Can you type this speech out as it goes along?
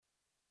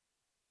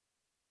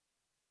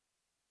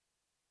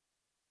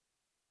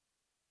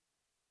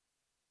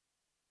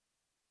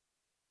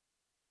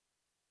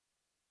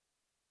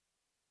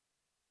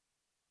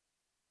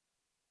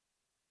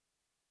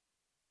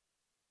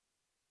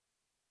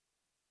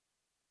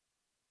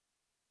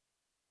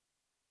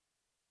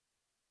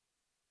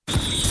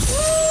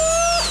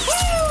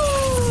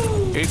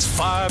It's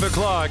 5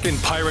 o'clock in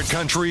Pirate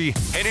Country,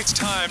 and it's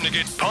time to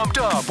get pumped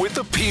up with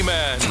the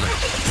P-Man.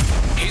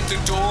 Hit the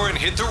door and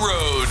hit the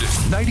road.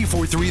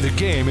 94.3 The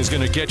Game is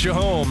going to get you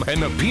home, and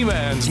the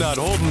P-Man's not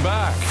holding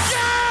back.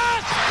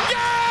 Yes!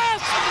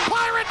 Yes!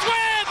 Pirates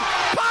win!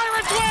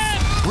 Pirates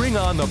win! Bring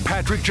on the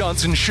Patrick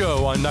Johnson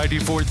Show on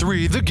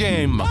 94.3 The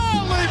Game.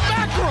 Holy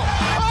mackerel!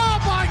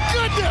 Oh, my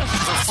goodness!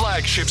 The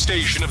flagship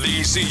station of the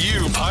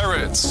ECU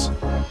Pirates.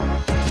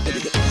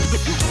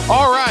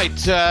 All right.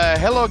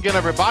 Hello again,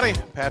 everybody.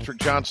 Patrick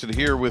Johnson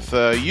here with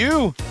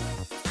you,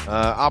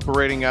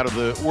 operating out of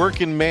the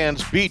Working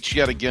Man's Beach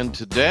yet again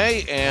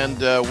today. And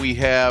we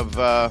have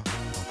a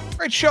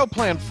great show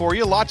planned for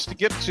you. Lots to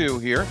get to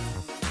here.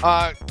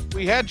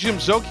 We had Jim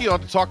Szoke on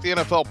to talk the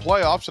NFL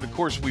playoffs, and of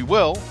course we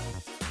will.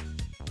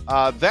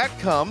 That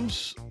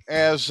comes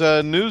as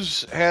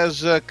news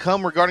has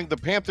come regarding the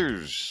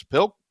Panthers.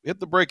 Pilk, hit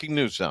the breaking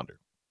news sounder.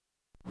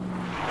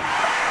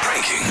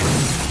 Breaking.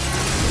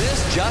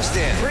 This just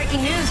in.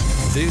 Breaking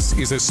news. This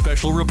is a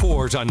special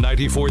report on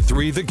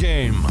 94.3 The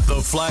Game,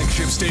 the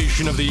flagship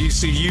station of the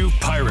ECU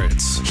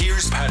Pirates.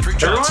 Here's Patrick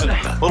Johnson.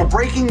 Everyone, little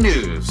breaking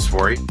news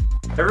for you.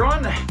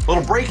 Everyone,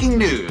 little breaking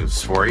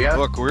news for you.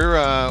 Look,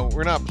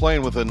 we're not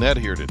playing with a net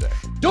here today.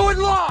 Do it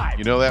live!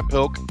 You know that,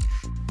 Pilk?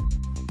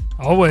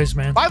 Always,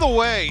 man. By the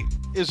way,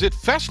 is it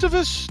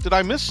Festivus? Did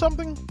I miss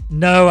something?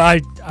 No,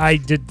 I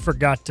did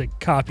forgot to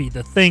copy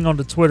the thing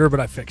onto Twitter,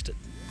 but I fixed it.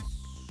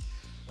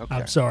 Okay.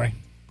 I'm sorry.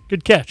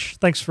 Good catch.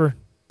 Thanks for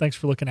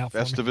looking out for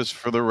me. Festivus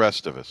for the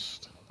rest of us,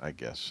 I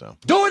guess so.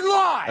 Do it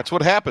live! That's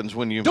what happens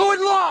when you... Do it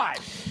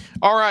live!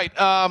 All right.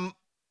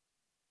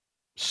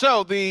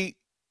 So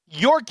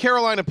your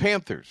Carolina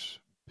Panthers,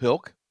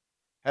 Pilk,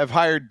 have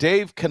hired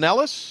Dave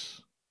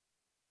Canales,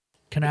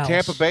 Canales.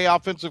 Tampa Bay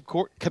offensive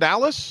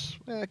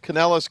coordinator.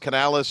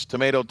 Canales,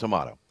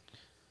 tomato.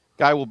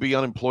 Guy will be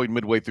unemployed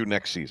midway through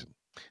next season.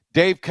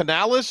 Dave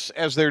Canales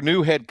as their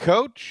new head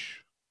coach.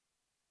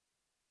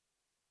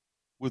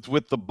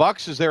 With the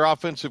Bucs as their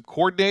offensive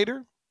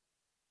coordinator,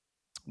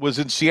 was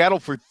in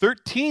Seattle for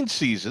 13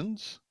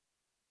 seasons.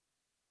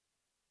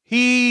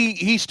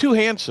 He's too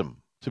handsome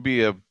to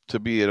be an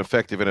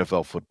effective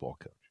NFL football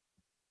coach.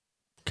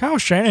 Kyle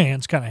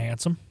Shanahan's kind of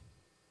handsome.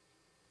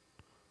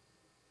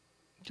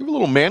 Do you have a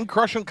little man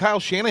crush on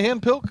Kyle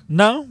Shanahan, Pilk?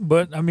 No,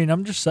 but I mean,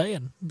 I'm just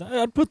saying.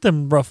 I'd put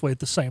them roughly at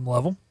the same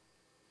level.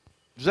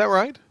 Is that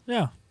right?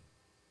 Yeah.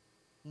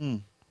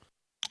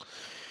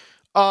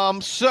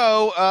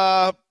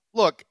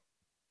 Look,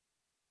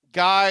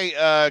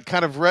 guy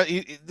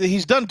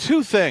he's done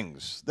two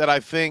things that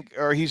I think,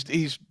 or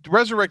he's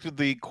resurrected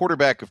the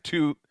quarterback of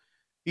two.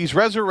 He's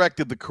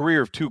resurrected the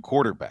career of two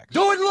quarterbacks.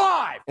 Do it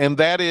live! And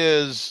that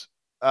is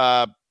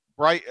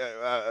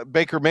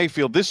Baker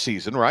Mayfield this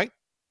season, right?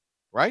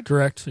 Right?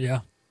 Correct, yeah.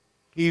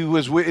 He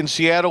was in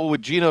Seattle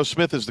with Geno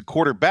Smith as the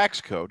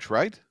quarterback's coach,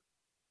 right?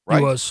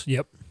 He was,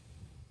 yep.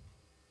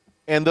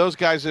 And those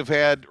guys have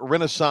had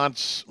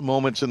renaissance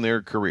moments in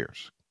their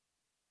careers.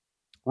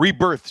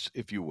 Rebirths,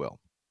 if you will.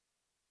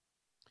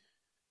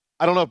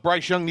 I don't know if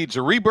Bryce Young needs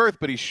a rebirth,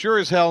 but he sure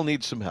as hell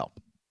needs some help.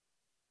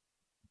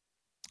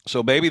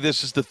 So maybe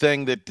this is the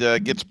thing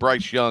that gets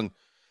Bryce Young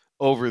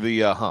over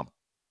the hump.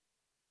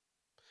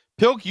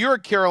 Pilk, you're a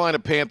Carolina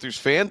Panthers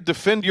fan.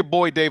 Defend your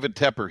boy David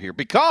Tepper here,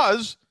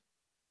 because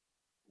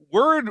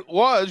word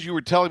was, you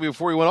were telling me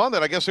before we went on,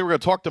 that I guess they were going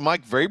to talk to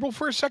Mike Vrabel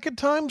for a second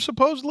time,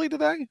 supposedly,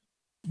 today?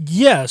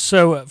 Yeah,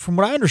 so from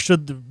what I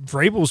understood,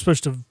 Vrabel was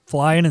supposed to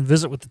fly in and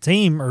visit with the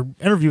team or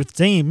interview with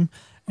the team,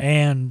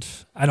 and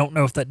I don't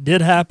know if that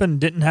did happen,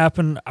 didn't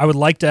happen. I would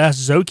like to ask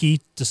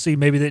Szoke to see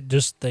maybe they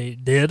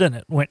did and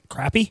it went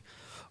crappy,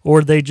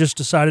 or they just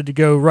decided to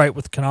go right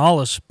with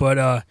Canales.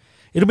 But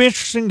it'll be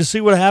interesting to see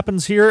what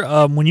happens here.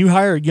 When you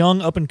hire a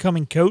young,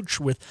 up-and-coming coach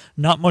with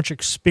not much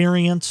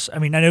experience, I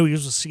mean, I know he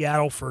was with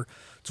Seattle for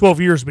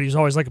 12 years, but he's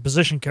always like a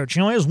position coach. He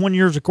only has 1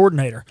 year as a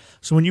coordinator.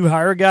 So when you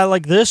hire a guy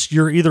like this,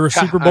 you're either a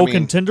Super Bowl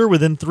contender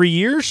within 3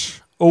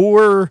 years,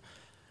 or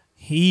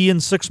he in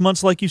 6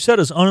 months, like you said,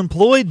 is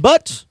unemployed,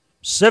 but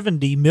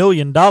 $70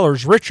 million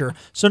richer.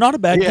 So not a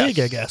bad gig,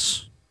 I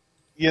guess.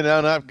 You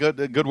know, not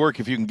good work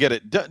if you can get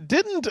it.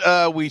 Didn't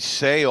we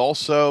say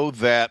also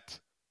that,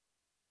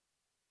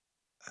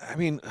 I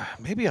mean,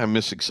 maybe I'm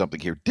missing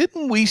something here.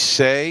 Didn't we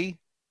say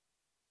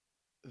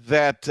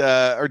that,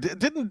 or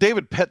didn't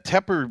David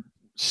Tepper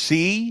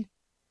see,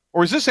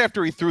 or is this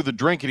after he threw the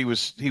drink and he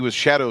was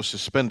shadow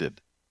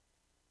suspended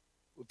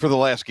for the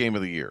last game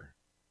of the year?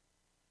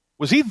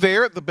 Was he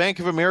there at the Bank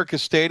of America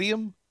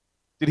Stadium?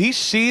 Did he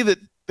see that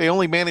they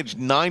only managed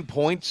 9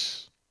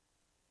 points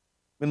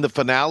in the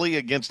finale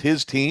against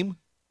his team?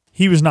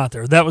 He was not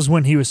there. That was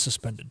when he was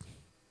suspended.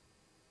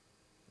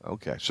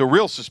 Okay, so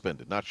real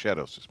suspended, not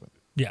shadow suspended.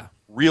 Yeah,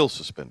 real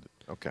suspended.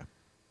 Okay.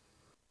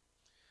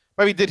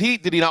 I mean, did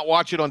he not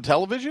watch it on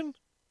television?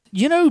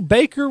 You know,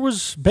 Baker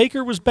was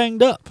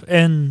banged up,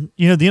 and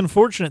you know the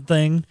unfortunate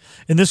thing,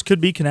 and this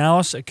could be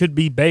Canales, it could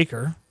be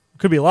Baker,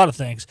 Could be a lot of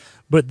things.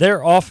 But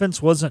their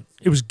offense wasn't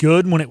 – it was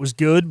good when it was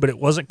good, but it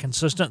wasn't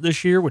consistent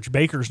this year, which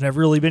Baker's never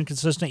really been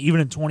consistent. Even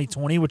in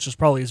 2020, which was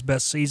probably his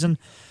best season,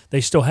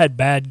 they still had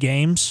bad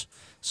games.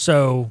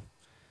 So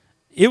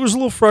it was a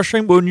little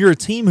frustrating. But when you're a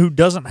team who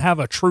doesn't have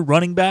a true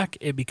running back,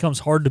 it becomes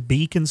hard to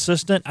be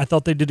consistent. I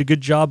thought they did a good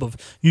job of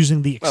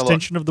using the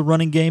extension of the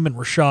running game and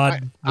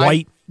Rashad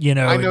White.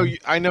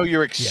 I know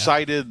you're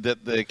excited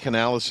that the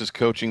Canales is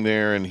coaching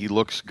there and he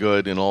looks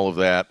good and all of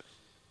that,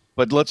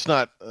 but let's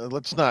not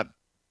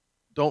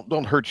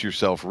don't hurt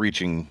yourself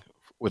reaching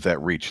with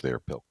that reach there,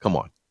 Bill. Come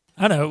on.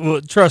 I know.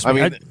 Well, trust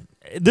me.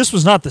 This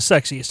was not the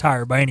sexiest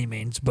hire by any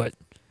means, but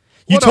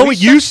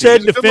you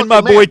said defend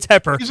my boy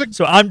Tepper,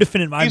 so I'm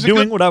defending him. I'm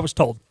doing what I was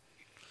told.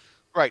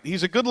 Right.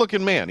 He's a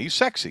good-looking man. He's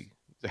sexy.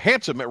 He's a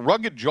handsome,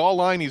 rugged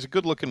jawline. He's a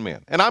good-looking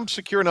man, and I'm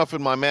secure enough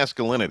in my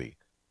masculinity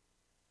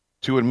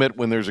to admit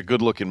when there's a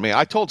good-looking man.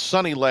 I told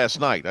Sonny last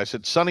night, I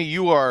said, Sonny,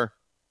 you're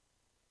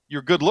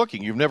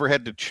good-looking. You've never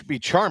had to be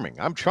charming.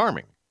 I'm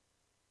charming.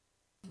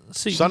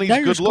 See, Sonny's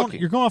good-looking.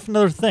 You're going off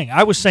another thing.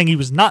 I was saying he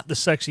was not the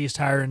sexiest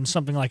hire in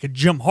something like a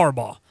Jim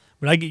Harbaugh,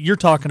 but you're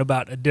talking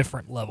about a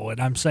different level, and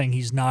I'm saying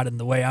he's not in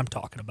the way I'm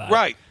talking about.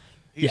 Right.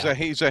 He's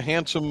a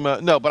handsome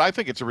no, but I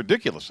think it's a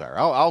ridiculous hire.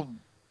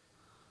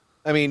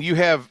 I mean, you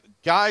have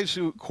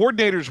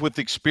coordinators with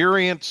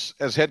experience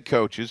as head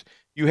coaches.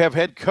 You have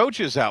head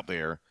coaches out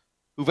there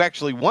who've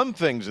actually won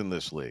things in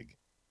this league,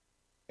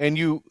 and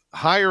you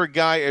hire a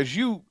guy, as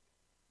you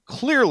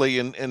clearly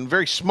and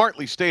very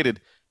smartly stated,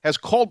 has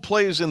called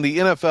plays in the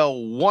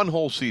NFL one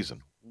whole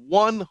season.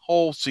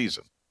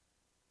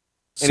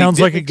 Sounds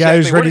like a guy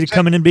who's ready to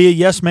come in and be a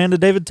yes man to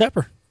David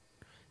Tepper.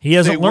 He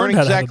hasn't learned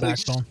how to have a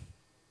backbone.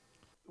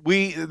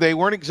 They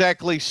weren't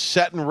exactly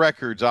setting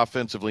records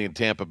offensively in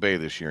Tampa Bay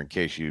this year, in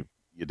case you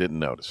didn't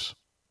notice.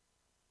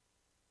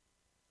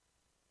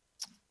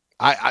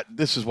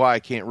 This is why I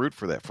can't root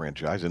for that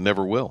franchise and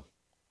never will.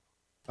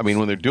 I mean,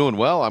 when they're doing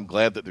well, I'm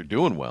glad that they're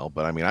doing well.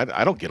 But, I mean,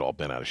 I don't get all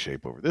bent out of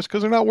shape over this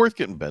because they're not worth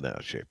getting bent out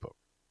of shape over.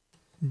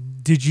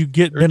 Did you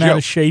get bent out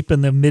of shape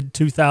in the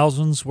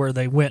mid-2000s where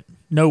they went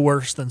no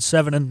worse than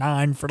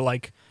 7-9 for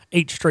like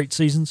 8 straight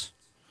seasons?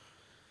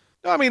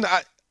 No, I mean,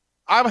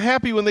 I'm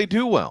happy when they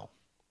do well.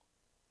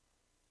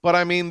 But,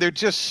 I mean, they're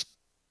just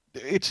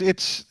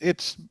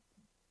it's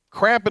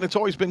crap, and it's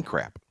always been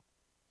crap.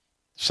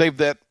 Save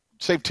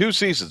 2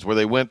 seasons where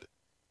they went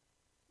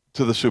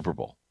to the Super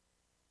Bowl.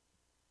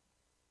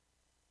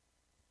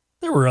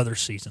 There were other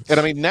seasons. And,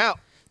 I mean, now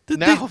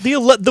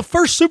the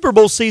first Super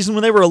Bowl season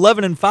when they were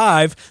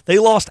 11-5, they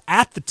lost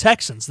at the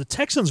Texans. The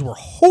Texans were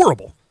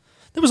horrible.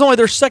 That was only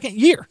their second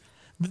year.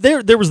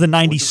 There was the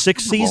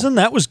 96 season.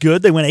 That was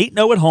good. They went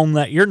 8-0 at home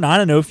that year,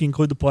 9-0 if you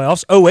include the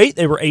playoffs. 08,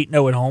 they were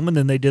 8-0 at home, and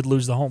then they did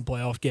lose the home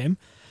playoff game.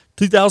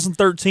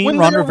 2013,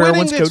 Ron Rivera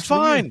wins coach. It's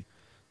fine.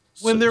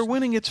 When they're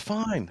winning, it's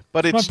fine.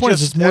 But it's my point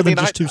is, it's more than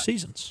just 2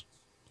 seasons.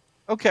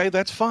 Okay,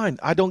 that's fine.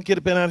 I don't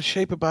get bent out of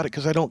shape about it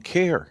because I don't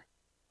care.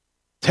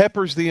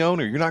 Tepper's the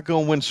owner. You're not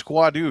going to win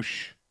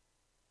squadoosh.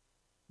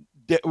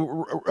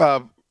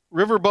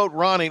 Riverboat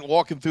Ron ain't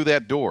walking through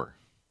that door.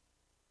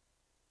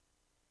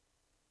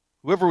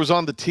 Whoever was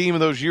on the team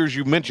in those years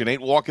you mentioned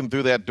ain't walking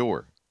through that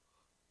door.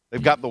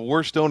 They've got the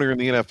worst owner in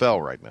the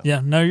NFL right now.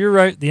 Yeah, no, you're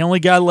right. The only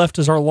guy left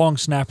is our long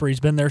snapper.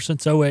 He's been there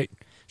since 08.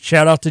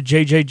 Shout out to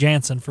J.J.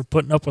 Jansen for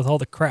putting up with all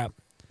the crap.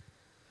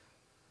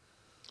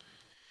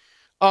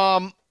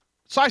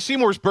 Cy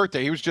Seymour's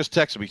birthday. He was just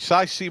texting me.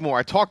 Cy Seymour.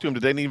 I talked to him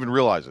today. Didn't even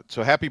realize it.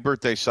 So happy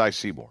birthday, Cy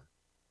Seymour.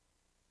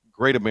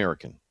 Great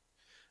American.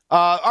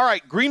 All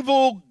right,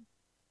 Greenville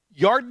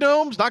yard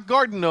gnomes, not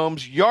garden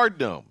gnomes, yard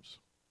gnomes.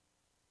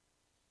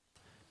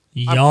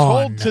 Yawn. I'm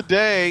told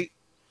today,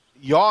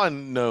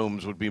 yawn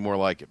gnomes would be more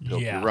like it,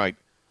 Bill. Yeah. You're right.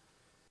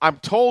 I'm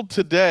told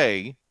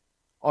today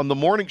on the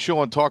morning show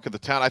on Talk of the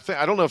Town,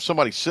 I don't know if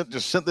somebody sent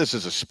this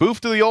as a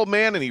spoof to the old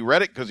man and he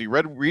read it because he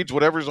reads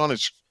whatever's on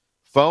his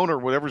phone or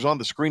whatever's on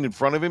the screen in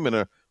front of him in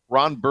a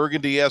Ron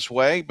Burgundy-esque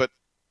way. But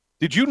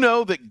did you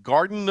know that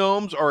garden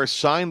gnomes are a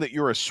sign that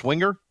you're a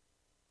swinger?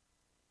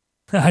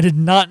 I did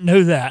not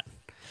know that.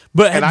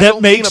 But and that I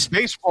don't mean a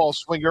baseball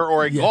swinger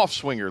or a golf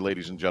swinger,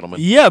 ladies and gentlemen.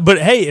 Yeah, but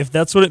hey, if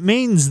that's what it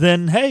means,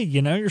 then hey,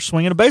 you're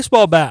swinging a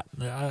baseball bat.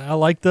 I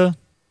like the,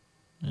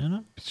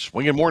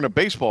 swinging more than a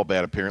baseball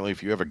bat. Apparently,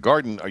 if you have a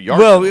yard.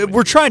 Well,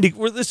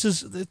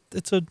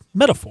 it's a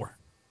metaphor.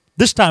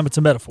 This time it's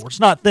a metaphor.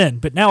 It's not then,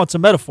 but now it's a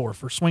metaphor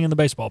for swinging the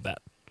baseball bat.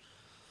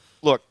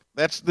 Look,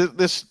 that's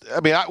this. I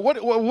mean,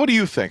 what do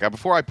you think?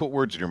 Before I put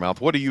words in your mouth,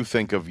 what do you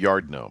think of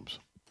yard gnomes?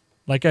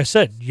 Like I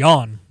said,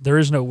 yawn. There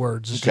is no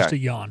words. It's just a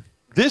yawn.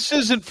 This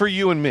isn't for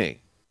you and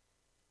me,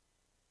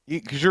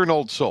 because you're an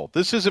old soul.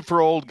 This isn't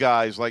for old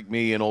guys like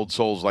me and old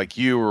souls like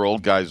you or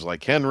old guys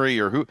like Henry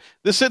or who.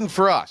 This isn't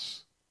for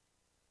us.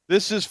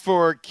 This is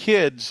for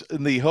kids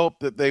in the hope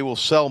that they will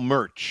sell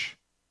merch,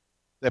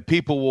 that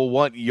people will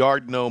want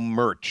yard gnome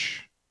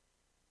merch.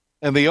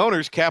 And the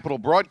owners, Capital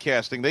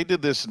Broadcasting, they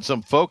did this in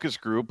some focus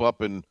group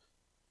up in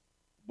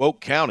Woke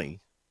County.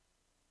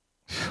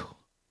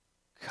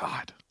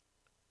 God,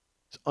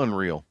 it's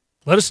unreal.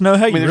 Let us know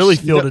how you there's really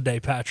just feel today,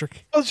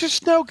 Patrick. There's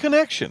just no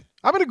connection.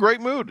 I'm in a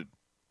great mood.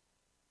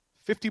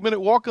 50-minute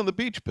walk on the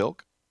beach,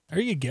 Pilk. There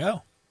you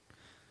go.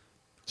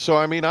 So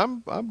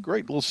I'm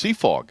great. A little sea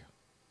fog.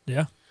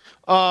 Yeah.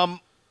 I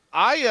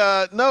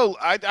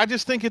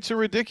just think it's a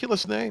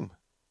ridiculous name.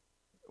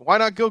 Why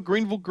not go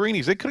Greenville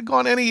Greenies? They could have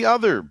gone any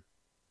other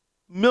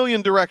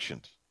million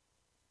directions.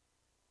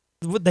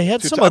 They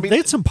had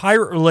some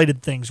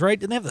pirate-related things, right?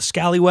 Didn't they have the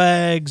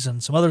Scallywags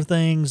and some other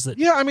things that?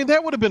 Yeah,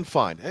 that would have been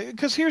fine.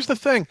 Because here's the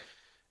thing: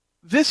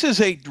 this is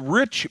a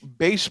rich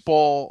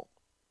baseball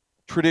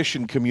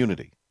tradition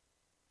community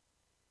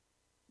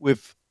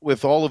with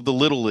all of the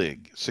Little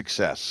League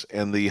success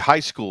and the high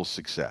school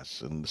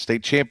success and the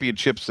state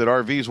championships that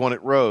RV's won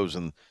at Rose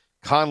and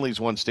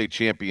Conley's won state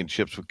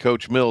championships with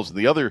Coach Mills, and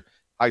the other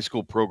high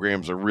school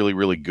programs are really,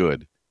 really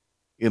good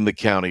in the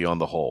county on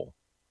the whole,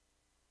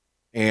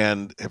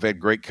 and have had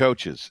great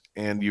coaches.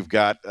 And you've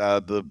got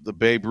the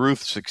Babe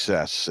Ruth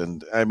success,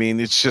 and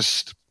it's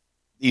just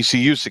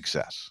ECU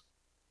success.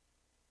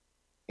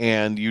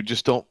 And you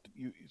just don't.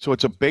 So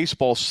it's a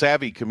baseball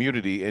savvy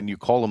community, and you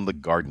call them the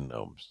Garden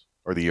Gnomes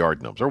or the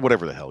Yard Gnomes or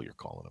whatever the hell you're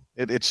calling them.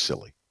 It's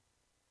silly.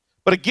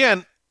 But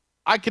again,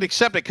 I can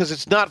accept it because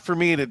it's not for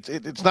me, and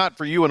it's not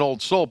for you, an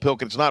old soul,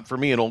 Pilk, and it's not for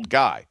me, an old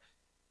guy.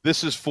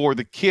 This is for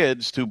the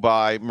kids to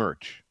buy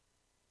merch.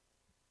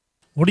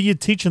 What are you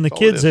teaching the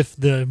kids if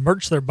the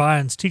merch they're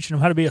buying is teaching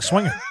them how to be a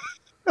swinger?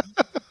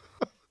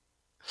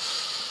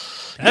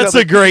 That's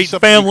a great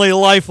family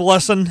life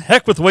lesson.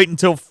 Heck with waiting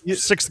until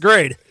 6th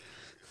grade.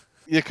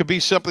 It could be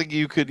something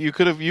you could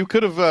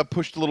have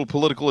pushed a little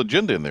political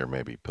agenda in there,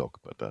 maybe, Pilk.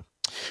 But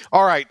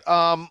all right.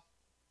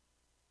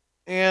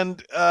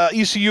 And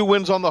ECU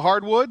wins on the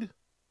hardwood.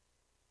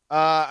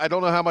 I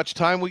don't know how much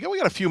time we got. We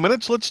got a few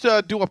minutes. Let's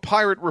do a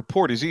Pirate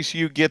report as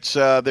ECU gets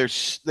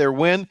their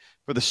win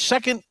for the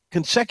second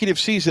consecutive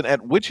season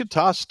at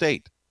Wichita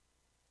State.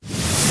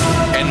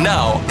 And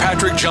now,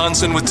 Patrick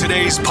Johnson with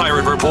today's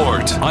Pirate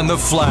Report on the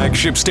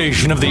flagship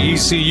station of the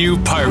ECU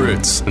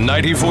Pirates,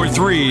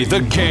 94.3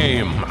 The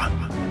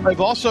Game. They've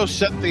also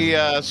set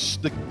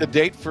the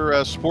date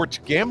for sports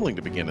gambling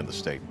to begin in the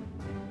state.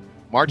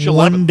 March 11th.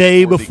 One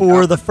day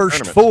before the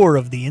first four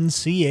of the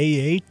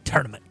NCAA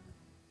tournament.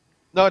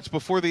 No, it's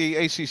before the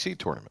ACC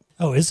tournament.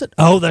 Oh, is it?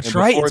 Oh, that's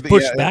right. It's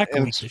pushed back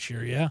a week this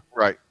year, yeah.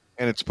 Right.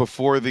 And it's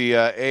before the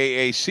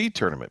AAC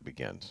tournament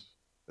begins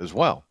as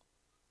well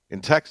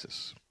in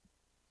Texas.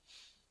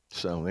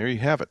 So there you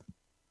have it.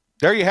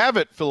 There you have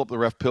it, Philip the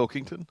Ref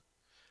Pilkington.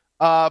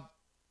 We're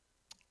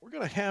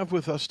going to have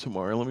with us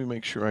tomorrow. Let me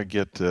make sure I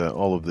get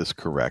all of this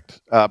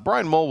correct.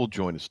 Brian Mull will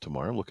join us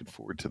tomorrow. I'm looking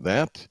forward to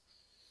that.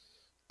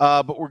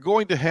 But we're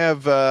going to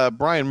have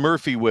Brian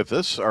Murphy with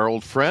us, our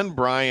old friend.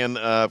 Brian,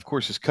 of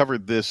course, has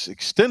covered this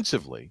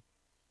extensively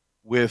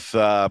with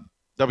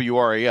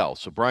WRAL.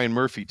 So Brian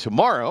Murphy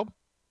tomorrow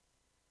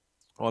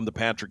on the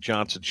Patrick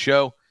Johnson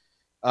Show.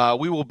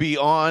 We will be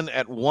on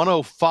at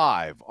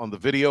 1:05 on the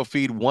video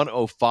feed,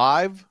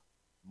 1:05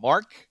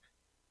 mark.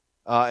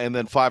 And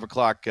then 5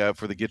 o'clock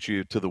for the Get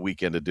You to the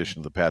Weekend edition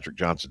of the Patrick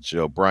Johnson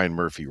Show. Brian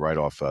Murphy right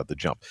off the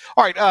jump.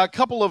 All right, a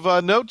couple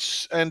of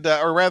notes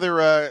or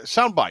rather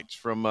sound bites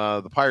from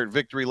the Pirate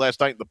victory last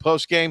night in the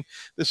postgame.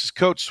 This is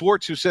Coach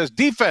Swartz who says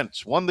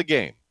defense won the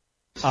game.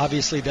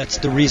 Obviously, that's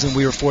the reason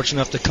we were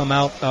fortunate enough to come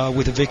out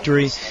with a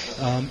victory.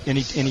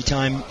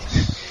 Anytime.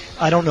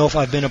 I don't know if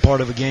I've been a part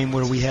of a game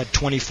where we had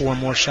 24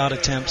 more shot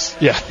attempts.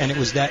 Yeah. And it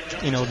was that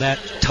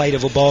tight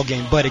of a ball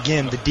game. But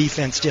again, the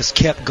defense just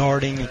kept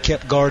guarding, and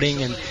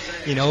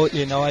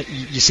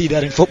you see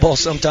that in football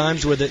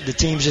sometimes where the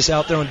team's just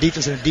out there on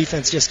defense and the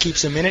defense just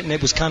keeps them in it. And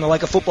it was kind of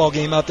like a football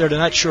game out there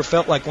tonight. Sure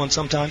felt like one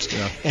sometimes.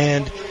 Yeah.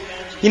 And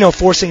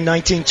forcing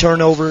 19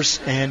 turnovers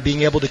and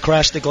being able to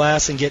crash the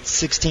glass and get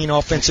 16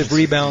 offensive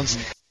rebounds.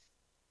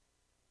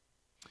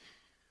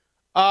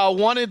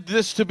 Wanted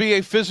this to be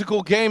a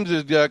physical game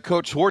to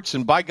Coach Swartz,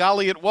 and by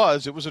golly, it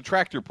was. It was a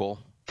tractor pull.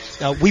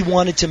 We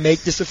wanted to make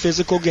this a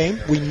physical game.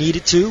 We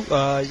needed to.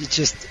 It's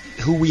just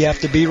who we have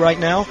to be right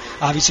now.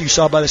 Obviously, you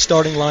saw by the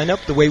starting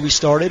lineup the way we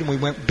started, and we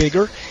went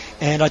bigger.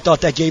 And I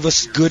thought that gave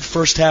us good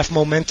first half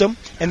momentum.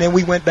 And then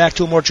we went back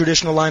to a more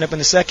traditional lineup in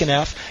the second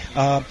half.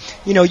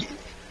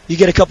 You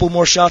get a couple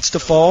more shots to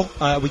fall.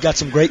 We got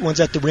some great ones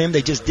at the rim.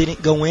 They just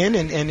didn't go in,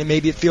 and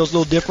maybe it feels a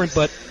little different,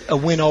 but a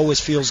win always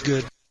feels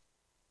good.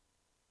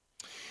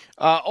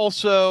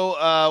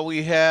 Also,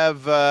 we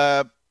have,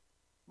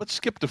 let's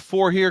skip to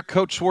 4 here.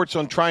 Coach Swartz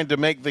on trying to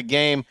make the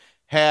game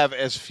have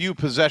as few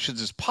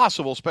possessions as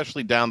possible,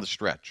 especially down the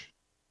stretch.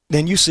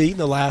 Then you see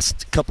the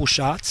last couple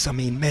shots.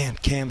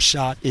 Cam's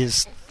shot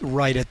is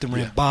right at the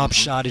rim. Yeah. Bob's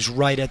shot is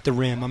right at the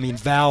rim.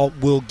 Val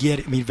will get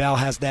it. Val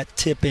has that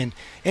tip in.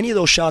 Any of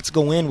those shots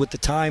go in with the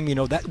time,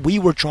 that we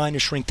were trying to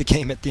shrink the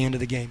game at the end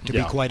of the game, to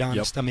be quite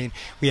honest. Yep.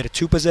 We had a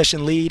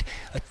 2-possession lead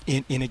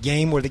in a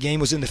game where the game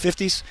was in the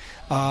 50s.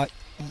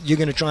 You're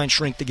going to try and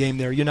shrink the game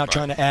there. You're not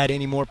trying to add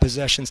any more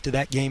possessions to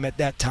that game at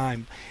that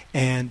time.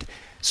 And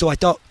so I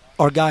thought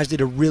Our guys did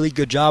a really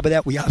good job of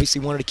that. We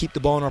obviously wanted to keep the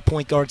ball in our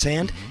point guard's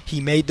hand.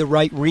 He made the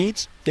right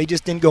reads. They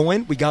just didn't go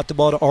in. We got the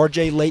ball to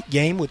RJ late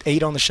game with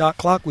 8 on the shot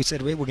clock. We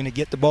said, wait, we're going to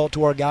get the ball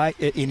to our guy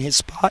in his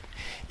spot.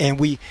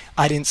 And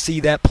I didn't see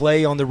that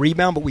play on the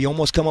rebound, but we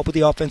almost come up with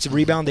the offensive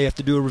rebound. They have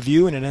to do a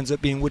review, and it ends up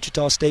being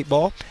Wichita State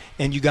ball.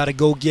 And you got to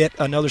go get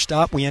another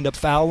stop. We end up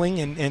fouling,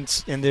 and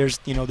there's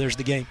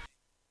the game.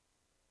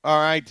 All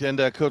right, and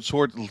Coach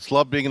Swartz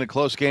loved being in a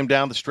close game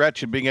down the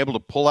stretch and being able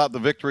to pull out the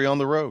victory on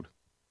the road.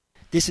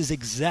 This is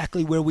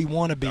exactly where we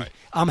want to be. Right.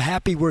 I'm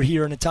happy we're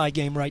here in a tie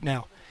game right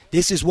now.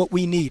 This is what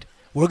we need.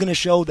 We're going to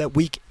show that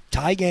we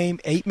tie game,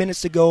 8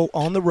 minutes to go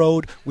on the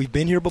road. We've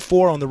been here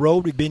before on the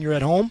road. We've been here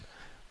at home.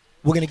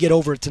 We're going to get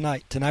over it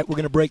tonight. Tonight we're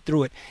going to break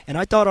through it. And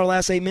I thought our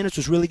last 8 minutes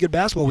was really good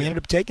basketball. We ended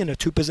up taking a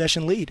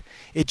 2-possession lead.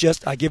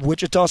 I give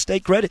Wichita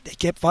State credit. They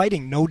kept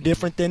fighting, no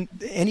different than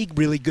any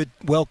really good,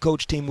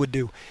 well-coached team would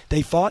do.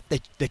 They fought.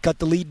 They cut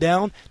the lead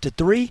down to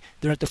 3.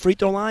 They're at the free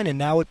throw line, and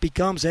now it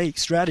becomes,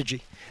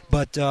 strategy.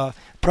 But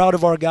proud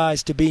of our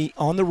guys to be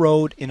on the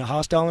road in a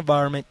hostile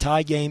environment,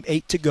 tie game,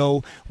 8 to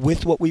go,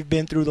 with what we've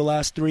been through the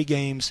last 3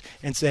 games,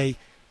 and say,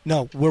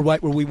 no, we're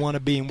right where we want to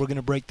be, and we're going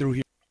to break through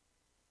here.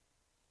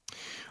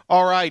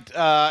 All right,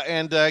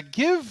 and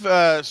give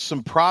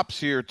some props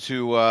here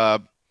to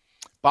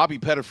Bobby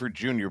Pettiford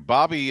Jr.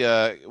 Bobby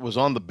was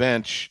on the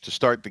bench to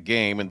start the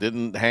game and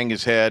didn't hang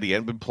his head. He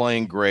hadn't been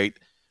playing great,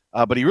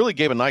 but he really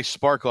gave a nice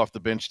spark off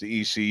the bench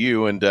to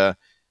ECU, and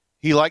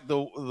he liked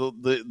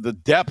the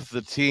depth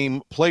the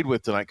team played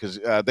with tonight because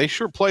they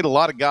sure played a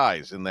lot of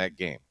guys in that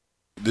game.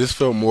 This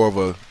felt more of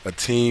a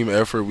team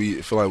effort.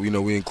 We feel like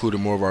we included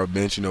more of our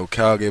bench.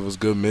 Cal gave us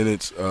good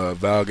minutes.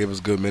 Val gave us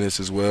good minutes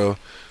as well.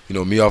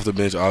 Me off the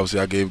bench,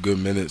 obviously I gave good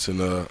minutes,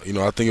 and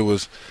I think it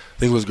was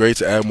great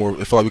to add more.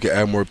 I felt like we could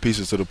add more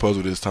pieces to the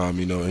puzzle this time.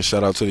 And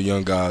shout out to the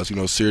young guys.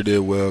 Sear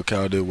did well,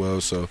 Cal did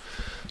well. So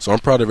I'm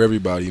proud of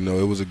everybody.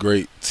 It was a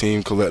great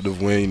team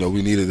collective win.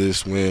 We needed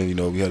this win.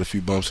 We had a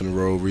few bumps in the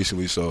road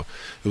recently, so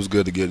it was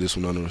good to get this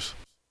one under us.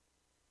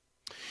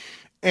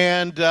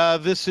 And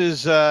this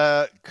is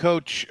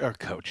Coach.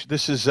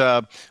 This is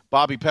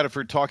Bobby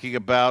Pettiford talking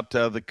about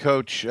the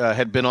coach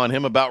had been on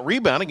him about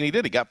rebounding, and he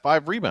did. He got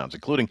 5 rebounds,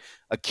 including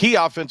a key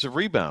offensive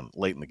rebound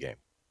late in the game.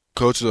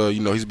 Coach,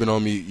 he's been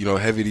on me,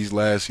 heavy these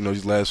last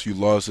few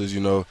losses,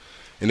 and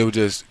it was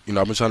just,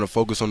 I've been trying to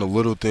focus on the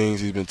little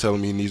things. He's been telling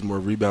me he needs more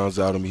rebounds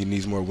out of me. He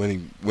needs more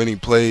winning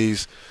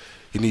plays.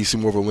 He needs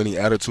some more of a winning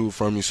attitude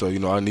from me. So,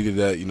 I needed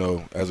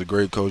that, as a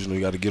great coach. You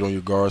got to get on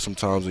your guard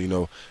sometimes,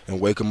 and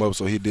wake him up.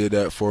 So he did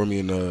that for me,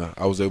 and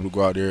I was able to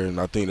go out there. And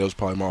I think that was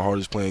probably my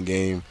hardest playing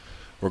game,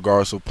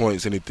 regardless of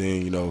points,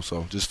 anything,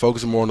 So just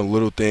focusing more on the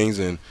little things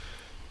and,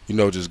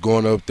 just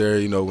going up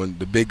there, when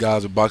the big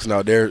guys are boxing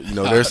out there,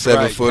 they're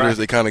 7-footers.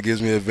 It kind of gives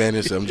me an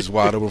advantage. So I'm just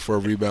wide open for a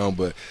rebound,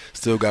 but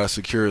still got to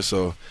secure it.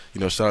 So,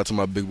 shout out to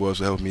my big boys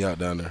for helping me out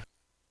down there.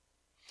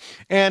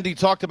 And he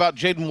talked about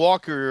Jaden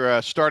Walker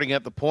starting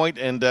at the point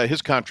and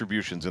his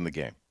contributions in the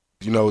game.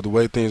 The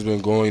way things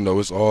been going,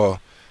 it's all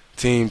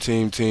team.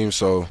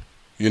 So,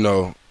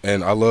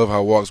 and I love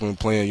how Walk's been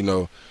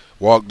playing.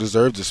 Walk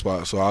deserves the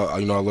spot. So, I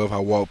love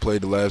how Walk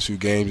played the last few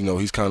games.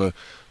 He's kind of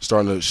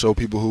starting to show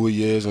people who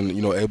he is and,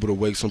 able to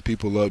wake some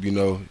people up,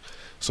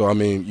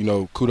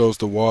 So, kudos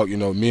to Walk.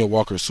 Me and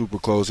Walk are super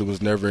close. It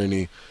was never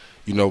any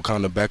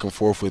kind of back and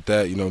forth with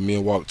that. Me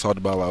and Walk talked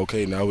about,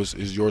 okay, now it's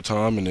your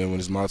time, and then when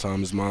it's my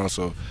time, it's mine.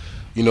 So,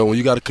 when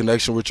you got a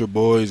connection with your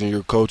boys and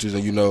your coaches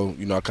and, I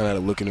kind of had to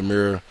look in the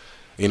mirror,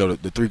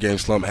 the 3-game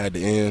slump had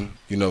to end,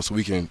 so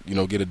we can,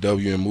 get a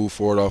W and move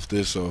forward off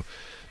this. So,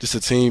 just a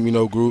team,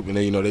 group, and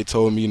they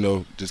told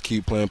me, just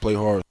keep playing, play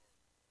hard.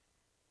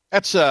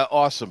 That's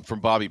awesome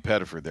from Bobby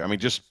Pettiford there. I mean,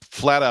 just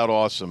flat out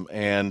awesome.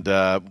 And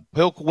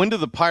when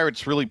did the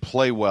Pirates really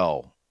play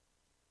well?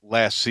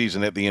 Last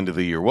season at the end of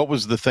the year, what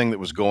was the thing that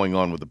was going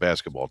on with the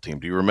basketball team?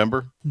 Do you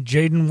remember?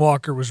 Jaden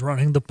Walker was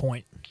running the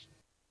point.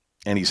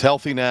 And he's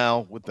healthy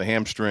now with the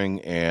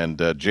hamstring, and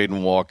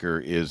Jaden Walker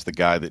is the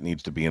guy that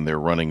needs to be in there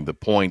running the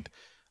point,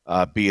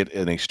 be it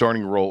in a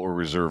starting role or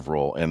reserve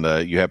role. And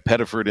you have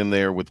Pettiford in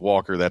there with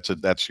Walker.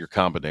 That's your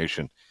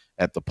combination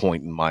at the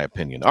point, in my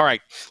opinion. All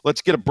right,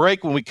 let's get a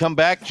break. When we come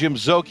back, Jim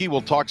Szoke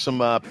will talk some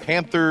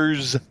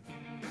Panthers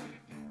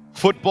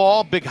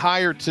football. Big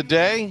hire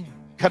today.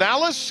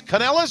 Canales.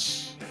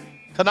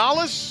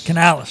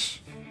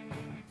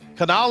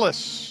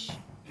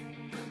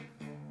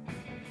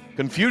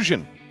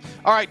 Confusion.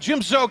 All right, Jim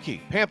Szoke,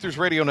 Panthers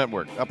Radio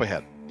Network, up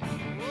ahead.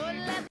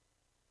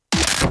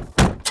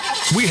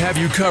 We have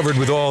you covered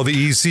with all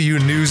the ECU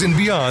news and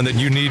beyond that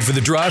you need for the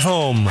drive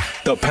home.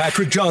 The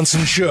Patrick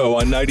Johnson Show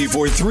on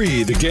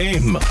 94.3 The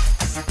Game.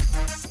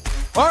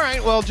 All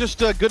right, well, just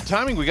good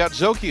timing. We got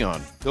Szoke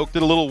on. Bilk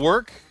did a little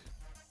work.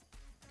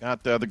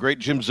 Got the great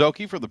Jim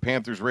Szoke for the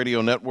Panthers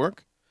Radio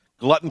Network.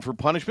 Glutton for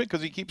punishment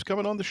because he keeps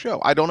coming on the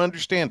show. I don't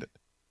understand it.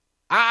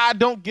 I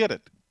don't get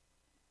it.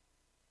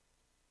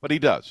 But he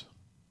does.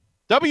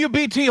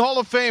 WBT Hall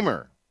of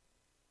Famer,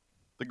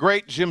 the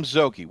great Jim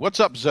Szoke.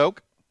 What's up,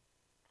 Zoke?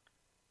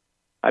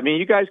 I mean,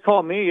 you guys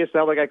called me. It's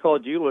not like I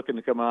called you looking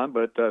to come on,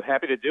 but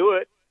happy to do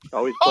it.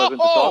 Always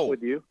pleasant to talk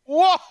with you.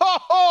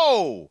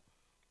 Whoa!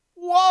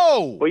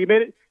 Well, you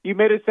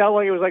made it sound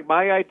like it was like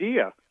my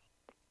idea.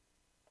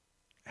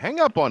 Hang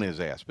up on his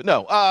ass. But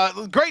no,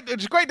 great.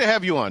 It's great to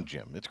have you on,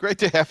 Jim. It's great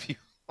to have you.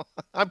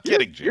 I'm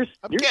kidding, Jim.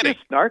 I'm kidding.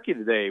 You're snarky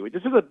today.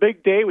 This is a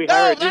big day. We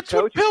hired a new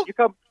coach.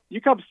 You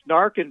come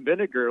snark and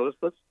vinegar.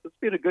 Let's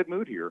be in a good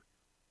mood here.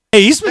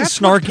 Hey, he's been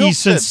snarky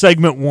since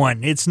segment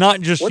 1. It's not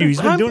just you. He's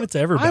been doing it to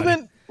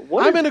everybody.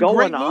 What is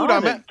going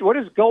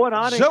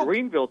on in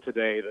Greenville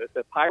today?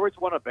 The Pirates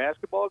won a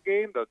basketball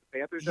game. The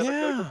Panthers have a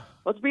coach.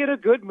 Let's be in a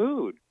good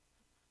mood.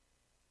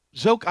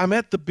 Zoke, I'm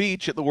at the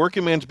beach at the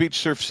Working Man's Beach,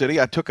 Surf City.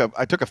 I took a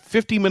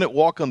 50-minute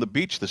walk on the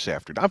beach this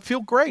afternoon. I feel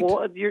great.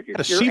 Well, you're had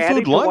a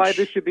seafood lunch. Why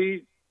this should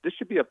be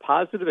a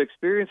positive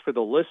experience for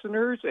the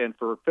listeners and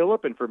for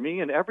Philip and for me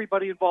and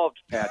everybody involved.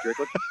 Patrick,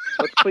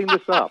 let's clean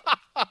this up.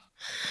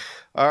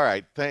 All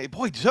right,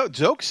 boy,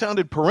 Zoke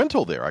sounded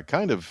parental there. I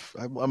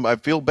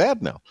feel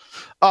bad now.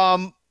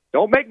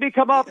 Don't make me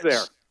come up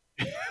there.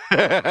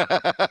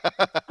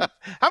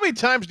 How many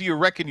times do you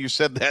reckon you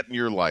said that in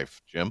your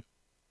life, Jim?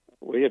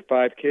 We had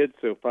 5 kids,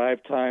 so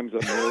 5 times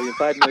a million,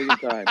 5 million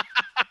times.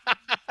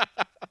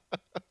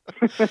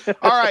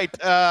 All right.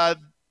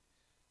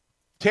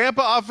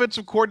 Tampa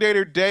offensive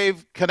coordinator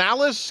Dave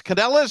Canales is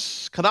what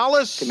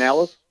I'm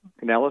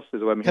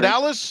hearing.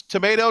 Canales,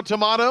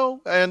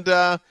 tomato.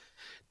 And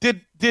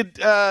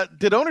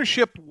did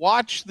ownership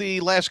watch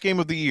the last game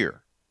of the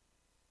year?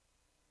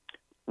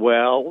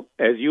 Well,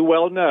 as you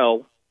well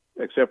know,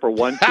 except for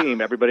one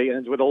team, everybody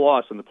ends with a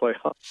loss in the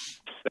playoffs.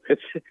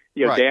 It's,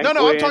 right. Dan I'm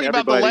Quinn, talking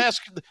about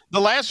the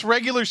last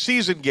regular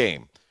season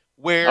game.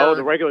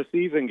 The regular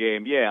season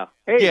game, yeah.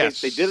 Hey, yes.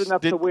 they did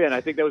enough to win.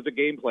 I think that was the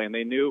game plan.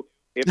 They knew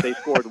if they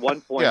scored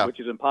 1 point, which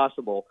is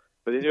impossible,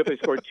 but they knew if they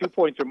scored 2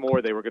 points or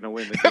more, they were going to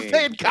win the game. If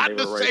they had gotten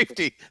to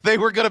safety, they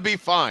were going to be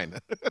fine.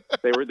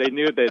 They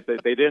knew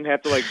that they didn't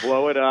have to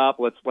blow it up.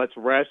 Let's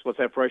rest. Let's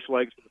have fresh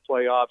legs for the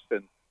playoffs.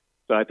 And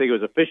so I think it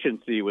was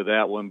efficiency with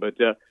that one. But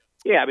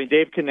yeah, I mean,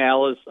 Dave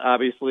Canales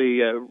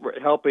obviously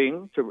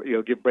helping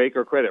to give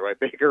Baker credit, right?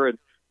 Baker and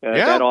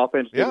that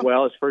offense did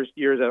well. His first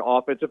year as an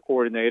offensive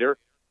coordinator.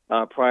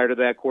 Prior to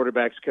that,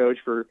 quarterbacks coach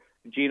for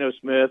Geno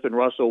Smith and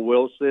Russell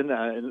Wilson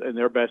in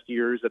their best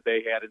years that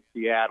they had in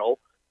Seattle.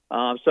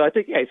 So I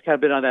think he's kind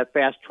of been on that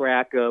fast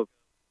track of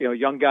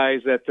young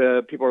guys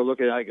that people are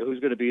looking at who's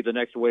going to be the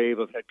next wave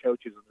of head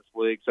coaches in this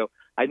league. So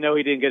I know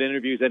he didn't get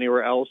interviews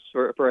anywhere else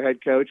for a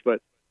head coach,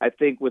 but I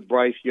think with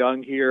Bryce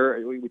Young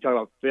here, we talk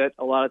about fit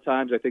a lot of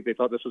times. I think they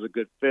thought this was a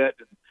good fit.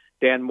 And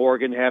Dan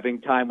Morgan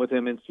having time with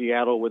him in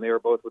Seattle when they were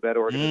both with that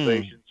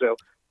organization. So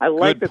I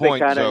like that they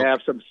kind of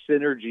have some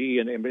synergy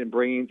and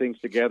bringing things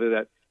together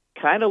that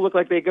kind of look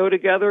like they go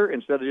together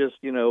instead of just,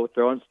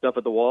 throwing stuff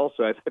at the wall.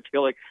 So I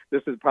feel like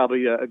this is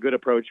probably a good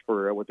approach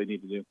for what they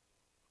need to do.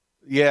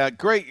 Yeah,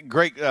 great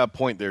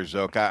point there,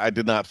 Zoke. I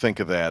did not think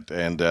of that,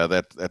 and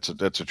that's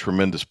a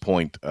tremendous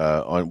point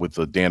with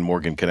the Dan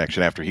Morgan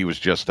connection after he was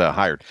just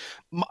hired.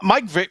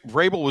 Mike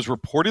Vrabel was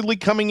reportedly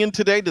coming in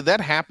today. Did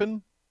that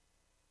happen?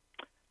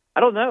 I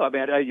don't know. I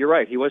mean, you're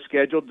right. He was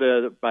scheduled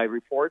by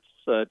reports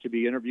to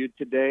be interviewed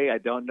today. I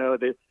don't know.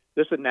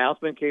 This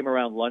announcement came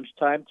around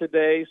lunchtime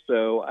today,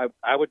 so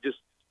I would just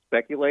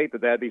speculate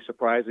that'd be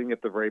surprising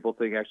if the Vrabel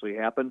thing actually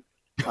happened.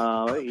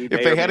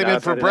 If they had him in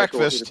for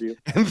breakfast.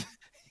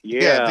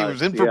 Yeah, he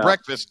was in for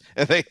breakfast,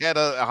 and they had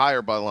a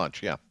hire by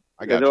lunch. Yeah,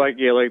 I got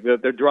you.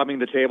 They're drumming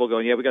the table,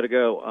 going, "Yeah, we got to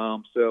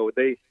go." So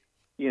they,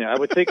 I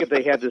would think if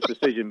they had this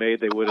decision made,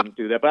 they wouldn't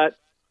do that. But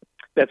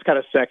that's kind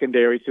of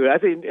secondary to it. I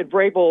think in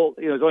Vrabel,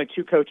 there's only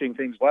 2 coaching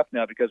things left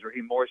now because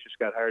Raheem Morris just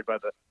got hired by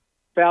the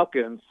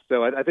Falcons.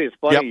 So I think it's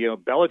funny,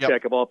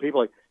 Belichick of all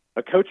people,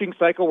 a coaching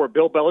cycle where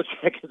Bill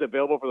Belichick is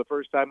available for the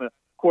first time in a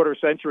quarter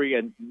century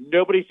and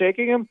nobody's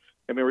taking him.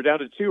 I mean, we're down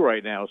to 2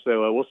 right now,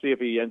 so we'll see if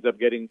he ends up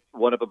getting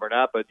one of them or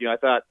not. But I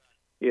thought,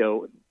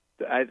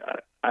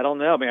 I don't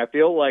know. I mean, I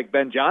feel like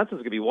Ben Johnson's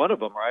going to be one of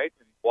them, right?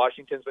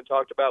 Washington's been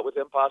talked about with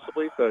him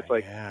possibly, so it's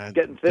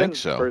getting thin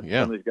for some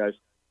of these guys.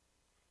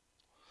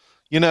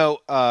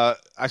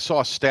 I saw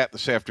a stat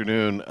this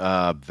afternoon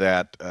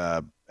that,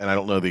 and I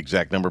don't know the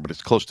exact number, but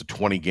it's close to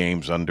 20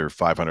 games under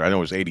 500. I know it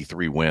was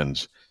 83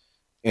 wins,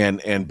 and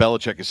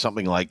Belichick is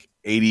something like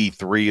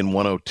 83 and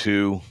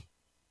 102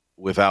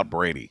 without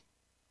Brady.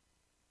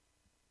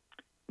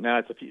 No,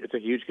 it's a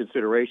huge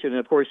consideration, and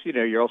of course,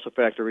 you're also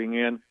factoring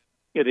in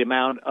the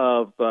amount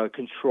of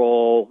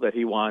control that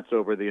he wants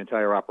over the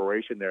entire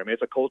operation there. I mean,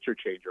 it's a culture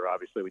changer,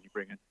 obviously, when you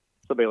bring in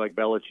somebody like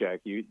Belichick.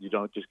 You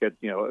don't just get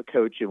a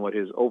coach and what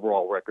his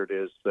overall record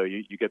is, so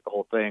you get the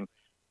whole thing.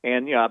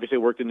 And obviously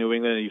worked in New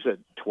England, and you said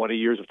 20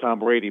 years of Tom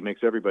Brady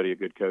makes everybody a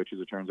good coach, as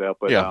it turns out.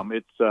 But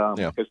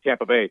it's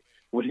Tampa Bay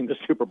winning the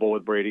Super Bowl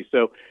with Brady.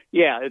 So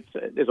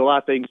there's a lot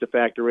of things to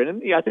factor in.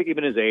 And I think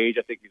even his age,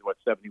 I think he's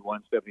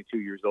 71, 72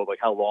 years old. Like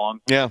how long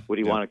would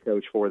he want to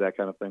coach for, that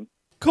kind of thing?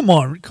 Come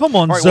on,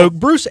 right, Zoke.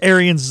 Bruce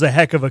Arians is a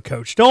heck of a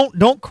coach.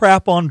 Don't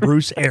crap on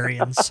Bruce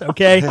Arians,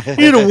 okay? He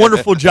did a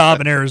wonderful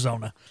job in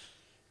Arizona.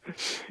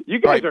 You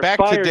guys are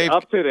fired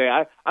up today.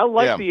 I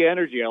like the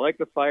energy. I like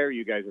the fire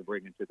you guys are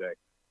bringing today.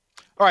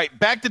 All right,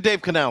 back to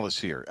Dave Canales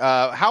here.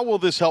 How will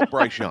this help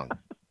Bryce Young?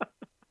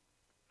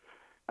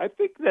 I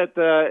think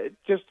that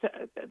just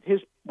his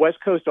West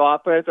Coast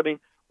offense, I mean,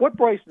 what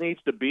Bryce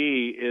needs to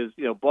be is,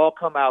 ball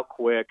come out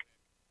quick,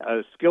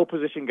 skill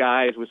position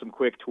guys with some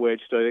quick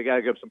twitch, so they got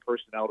to give some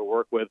personnel to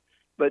work with.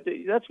 But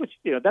that's what's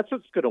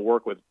going to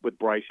work with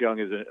Bryce Young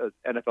as an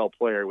NFL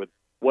player, with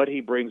what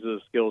he brings to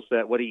the skill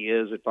set, what he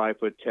is at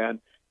 5'10".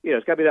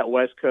 It's got to be that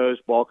West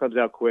Coast ball comes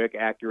out quick,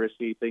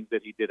 accuracy, things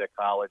that he did at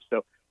college.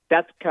 So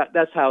that's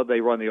how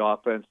they run the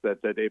offense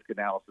that Dave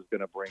Canales is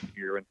going to bring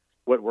here, and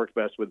what works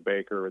best with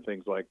Baker and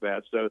things like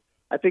that. So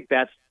I think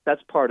that's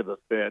part of the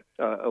fit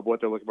of what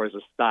they're looking for, is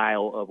a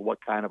style of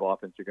what kind of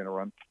offense you're going to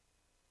run.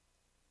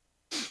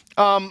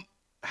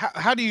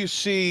 How do you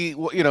see,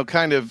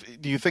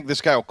 do you think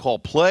this guy will call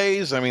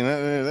plays? I mean,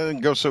 that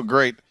didn't go so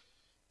great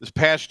this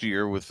past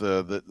year with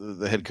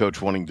the head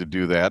coach wanting to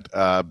do that.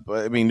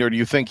 But I mean, or do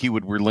you think he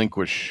would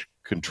relinquish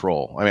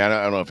control? I mean,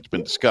 I don't know if it's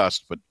been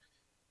discussed, but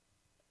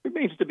it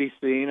remains to be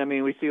seen. I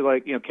mean, we see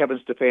Kevin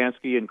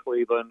Stefanski in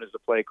Cleveland as a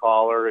play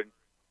caller, and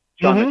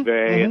Sean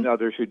McVay and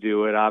others who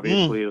do it.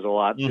 Obviously, there's a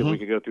lot. We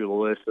could go through the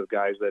list of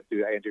guys that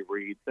do. Andy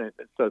Reid. And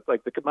so it's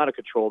like the amount of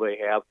control they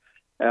have.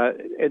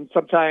 And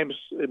sometimes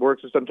it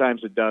works and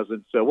sometimes it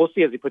doesn't. So we'll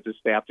see as he puts his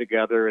staff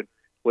together and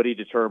what he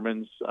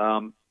determines.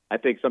 I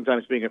think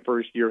sometimes being a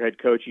first-year head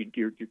coach,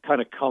 you're kind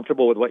of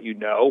comfortable with what you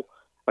know,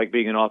 like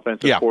being an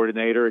offensive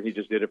coordinator, and he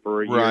just did it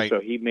for a year. Right.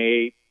 So he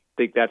may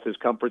think that's his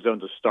comfort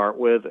zone to start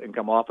with and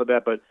come off of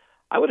that. But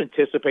I would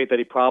anticipate that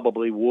he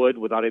probably would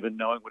without even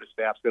knowing what his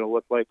staff's going to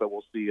look like, but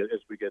we'll see as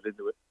we get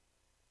into it.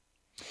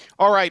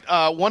 All right.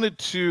 Wanted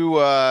to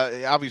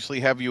obviously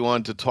have you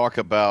on to talk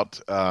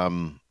about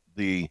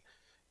the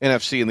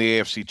NFC and the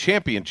AFC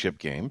championship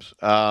games.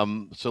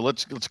 So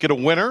let's get a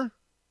winner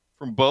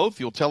from both.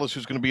 You'll tell us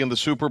who's going to be in the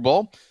Super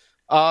Bowl.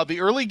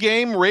 The early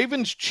game,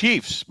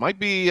 Ravens-Chiefs, might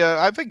be,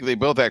 I think they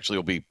both actually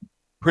will be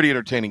pretty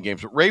entertaining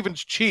games. But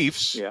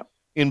Ravens-Chiefs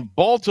in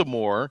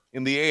Baltimore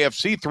in the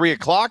AFC, 3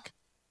 o'clock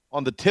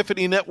on the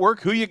Tiffany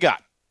Network. Who you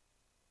got?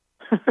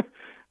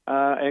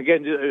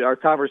 Again, our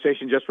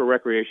conversation just for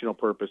recreational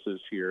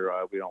purposes here.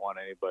 We don't want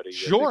anybody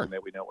thinking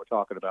that we know what we're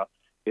talking about.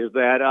 Is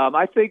that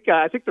I think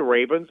the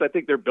Ravens, I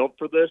think they're built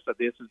for this.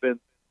 This has been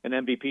an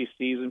MVP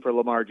season for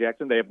Lamar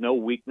Jackson. They have no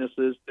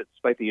weaknesses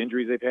despite the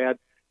injuries they've had.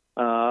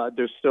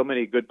 There's so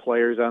many good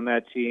players on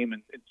that team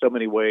in so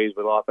many ways,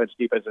 with offense,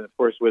 defense, and of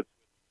course with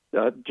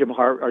John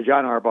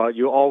Harbaugh.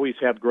 You always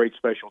have great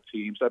special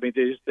teams. I mean,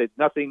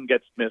 nothing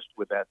gets missed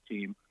with that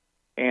team,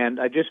 and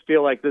I just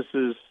feel like this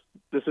is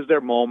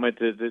their moment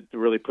to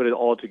really put it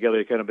all together.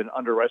 They've kind of been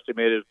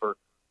underestimated for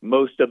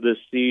most of this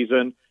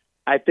season.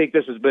 I think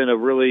this has been a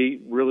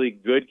really, really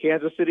good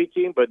Kansas City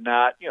team, but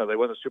not, they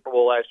won the Super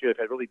Bowl last year.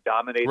 They've had really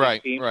dominating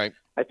teams. Right.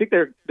 I think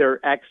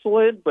they're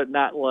excellent, but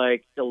not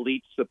like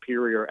elite,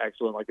 superior,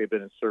 excellent like they've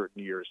been in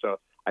certain years. So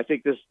I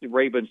think this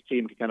Ravens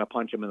team can kind of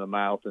punch them in the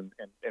mouth and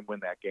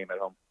win that game at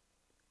home.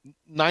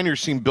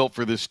 Niners seem built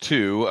for this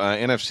too.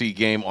 NFC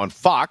game on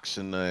Fox,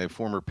 and a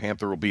former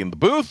Panther will be in the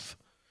booth.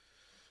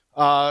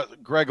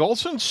 Greg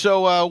Olson.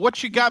 So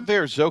what you got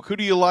there, Zoke? Who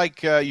do you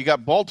like? You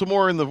got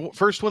Baltimore in the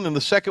first one, and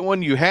the second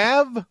one you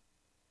have?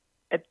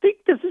 I think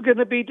this is going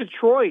to be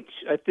Detroit.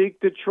 I think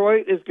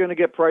Detroit is going to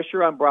get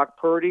pressure on Brock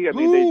Purdy. I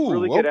mean, they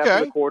really get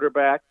after the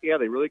quarterback. Yeah,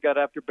 they really got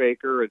after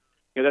Baker, and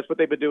that's what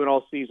they've been doing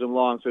all season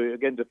long. So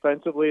again,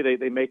 defensively,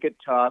 they make it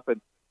tough, and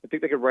I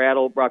think they could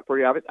rattle Brock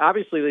Purdy.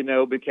 Obviously, they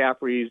know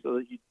McCaffrey's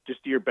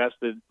just do your best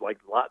to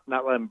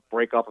not let him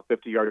break off a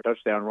 50-yard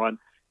touchdown run.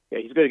 Yeah,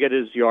 he's going to get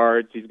his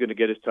yards. He's going to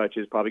get his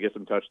touches, probably get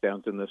some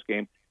touchdowns in this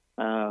game.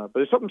 But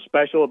there's something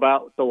special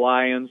about the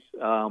Lions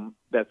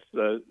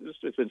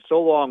it's been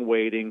so long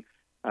waiting.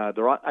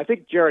 I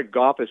think Jared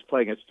Goff is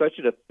playing at such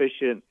an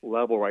efficient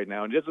level right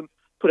now, and he doesn't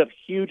put up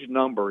huge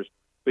numbers,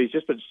 but he's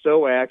just been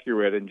so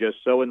accurate and just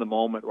so in the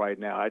moment right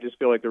now. I just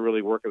feel like they're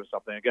really working with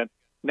something. Again,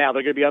 now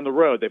they're going to be on the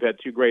road. They've had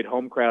 2 great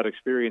home crowd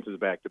experiences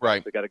back to back.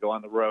 Right. They got to go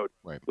on the road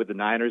with the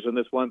Niners in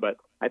this one, but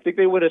I think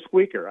they win a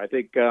squeaker. I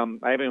think I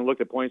haven't even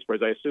looked at point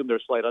spreads. I assume they're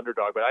a slight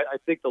underdog, but I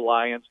think the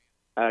Lions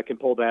can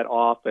pull that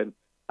off, and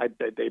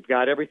they've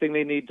got everything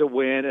they need to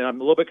win. And I'm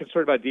a little bit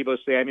concerned about Deebo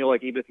Samuel.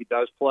 Like, even if he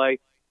does play,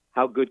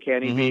 how good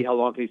can he be? How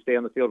long can he stay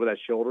on the field with that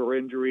shoulder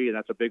injury? And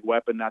that's a big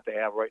weapon not to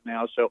have right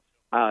now. So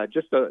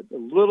just a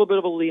little bit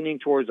of a leaning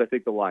towards, I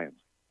think, the Lions.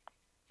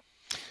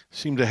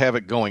 Seem to have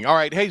it going. All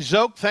right. Hey,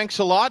 Zoke, thanks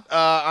a lot.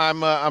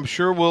 I'm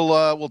sure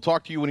we'll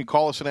talk to you when you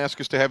call us and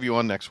ask us to have you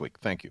on next week.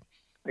 Thank you.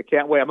 I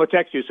can't wait. I'm going to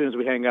text you as soon as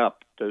we hang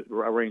up to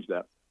arrange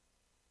that.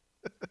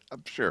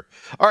 I'm sure.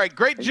 All right.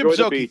 Great, Jim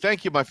Zoke.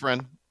 Thank you, my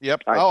friend.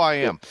 Yep. Right. I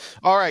am.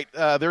 All right.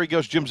 There he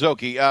goes, Jim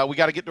Zoke. We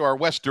got to get to our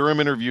West Durham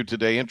interview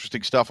today.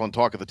 Interesting stuff on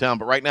Talk of the Town.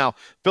 But right now,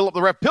 Philip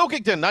the Ref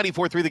Pilkington,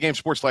 94.3 The Game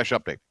Sports /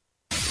 Update.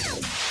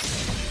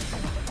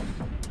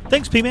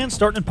 Thanks, P-Man.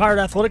 Starting in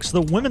Pirate Athletics,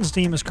 the women's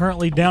team is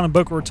currently down in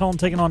Boca Raton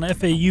taking on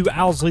FAU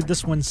Owls. Lead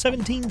this one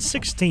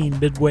 17-16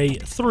 midway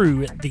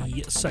through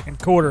the second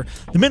quarter.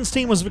 The men's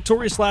team was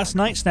victorious last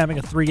night, snapping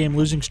a 3-game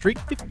losing streak,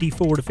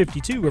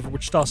 54-52 over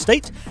Wichita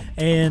State.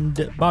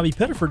 And Bobby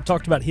Pettiford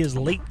talked about his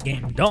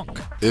late-game dunk.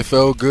 It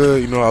felt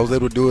good. You know, I was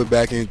able to do it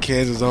back in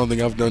Kansas. I don't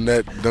think I've done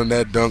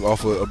that dunk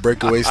off a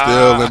breakaway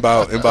steal in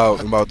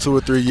about 2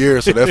 or 3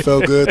 years. So that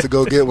felt good to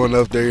go get one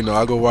up there. You know,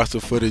 I'll go watch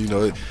the footage. You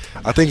know,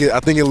 I think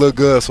it looked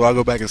good. So I'll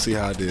go back and see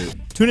how I did.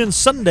 Tune in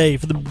Sunday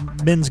for the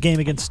men's game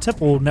against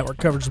Temple. Network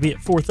coverage will be at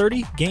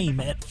 4:30. Game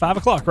at 5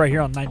 o'clock right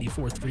here on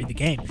 94.3 The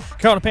Game.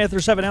 Carolina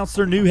Panthers have announced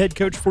their new head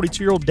coach,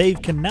 42-year-old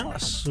Dave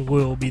Canales,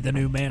 will be the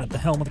new man at the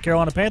helm of the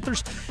Carolina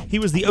Panthers. He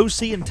was the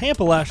OC in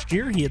Tampa last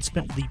year. He had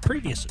spent the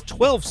previous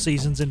 12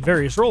 seasons in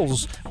various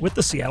roles with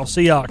the Seattle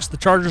Seahawks. The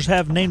Chargers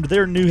have named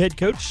their new head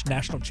coach,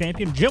 national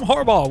champion Jim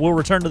Harbaugh, will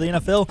return to the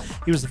NFL.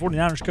 He was the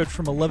 49ers coach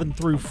from 11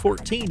 through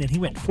 14, and he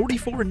went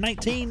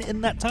 44-19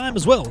 in that time,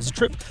 as well as a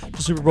trip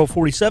to Super Bowl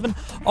 47.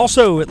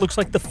 Also, it looks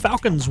like the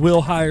Falcons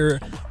will hire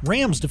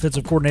Rams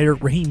defensive coordinator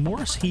Raheem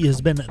Morris. He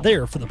has been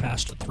there for the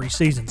past 3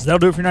 seasons. That'll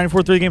do it for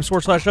 94.3 Game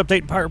Sports Flash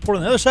Update and Pirate Report.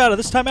 On the other side of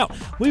this timeout,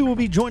 we will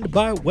be joined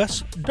by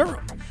Wes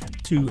Durham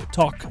to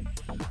talk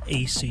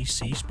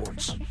ACC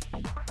sports.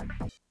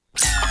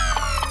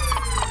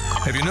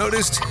 Have you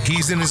noticed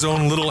he's in his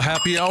own little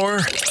happy hour?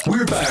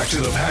 We're back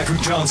to the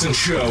Patrick Johnson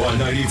Show on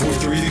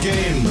 94.3 The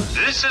Game.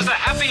 This is the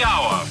Happy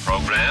Hour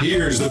program.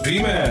 Here's the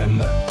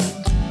P-Man.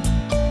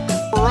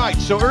 All right,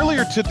 so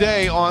earlier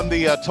today on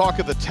the Talk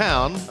of the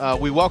Town,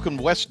 we welcomed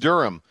Wes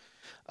Durham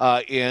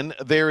in.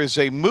 There is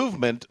a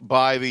movement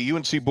by the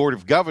UNC Board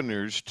of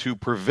Governors to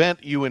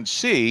prevent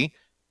UNC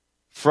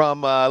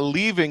from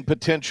leaving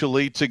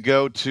potentially to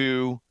go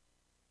to,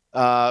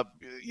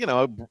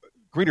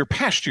 greener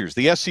pastures,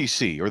 the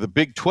SEC or the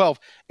Big 12,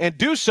 and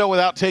do so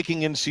without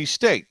taking NC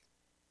State.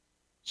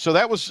 So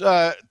that was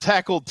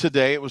tackled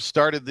today. It was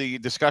started the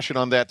discussion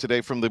on that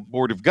today from the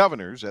Board of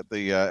Governors at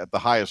the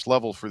highest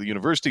level for the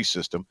university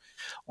system.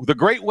 The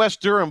great Wes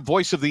Durham,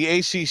 voice of the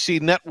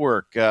ACC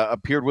network,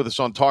 appeared with us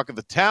on Talk of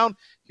the Town.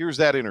 Here's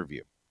that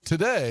interview.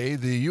 Today,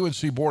 the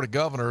UNC Board of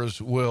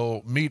Governors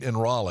will meet in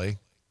Raleigh.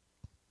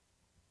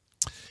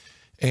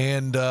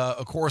 And,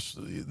 of course,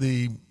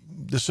 the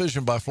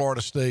decision by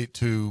Florida State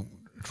to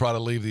try to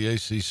leave the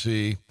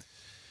ACC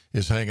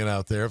is hanging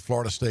out there.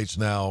 Florida State's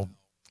now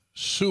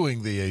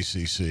suing the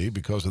ACC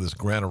because of this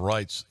grant of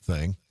rights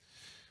thing,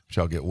 which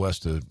I'll get Wes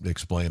to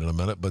explain in a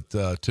minute.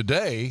 But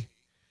today,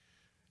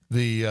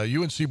 the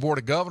UNC Board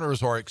of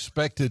Governors are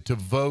expected to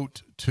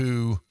vote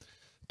to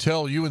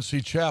tell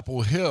UNC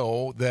Chapel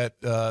Hill that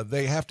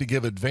they have to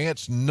give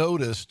advance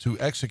notice to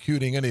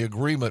executing any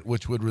agreement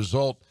which would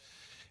result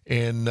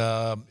in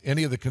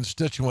any of the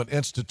constituent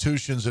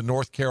institutions in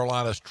North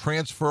Carolina's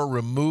transfer,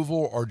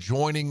 removal, or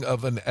joining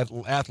of an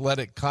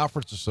athletic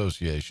conference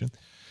association.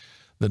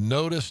 The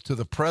notice to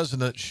the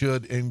president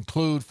should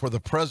include, for the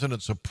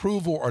president's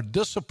approval or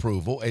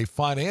disapproval, a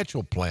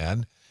financial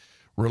plan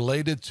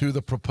related to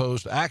the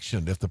proposed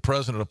action. If the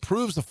president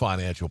approves the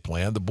financial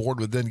plan, the board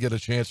would then get a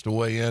chance to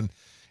weigh in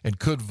and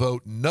could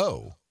vote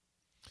no.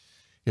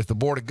 If the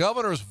Board of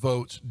Governors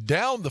votes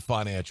down the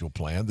financial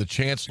plan, the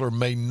chancellor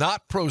may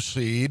not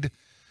proceed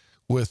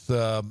with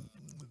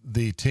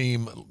the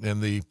team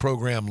and the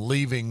program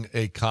leaving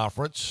a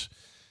conference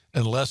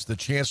unless the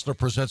chancellor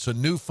presents a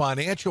new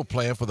financial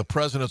plan for the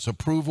president's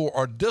approval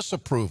or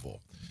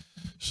disapproval.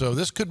 So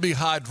this could be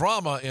high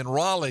drama in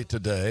Raleigh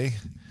today.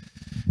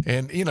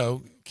 And,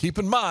 keep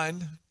in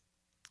mind,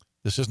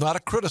 this is not a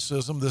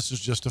criticism. This is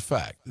just a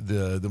fact.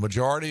 The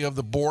majority of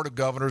the Board of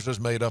Governors is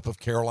made up of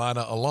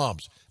Carolina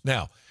alums.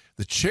 Now,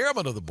 the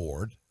chairman of the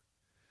board,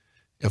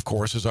 of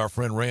course, is our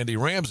friend Randy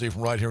Ramsey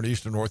from right here in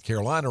eastern North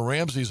Carolina.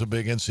 Ramsey's a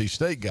big NC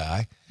State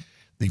guy.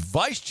 The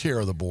vice chair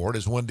of the board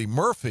is Wendy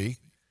Murphy,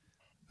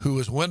 who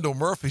is Wendell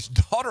Murphy's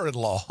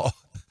daughter-in-law.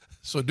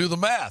 So do the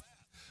math.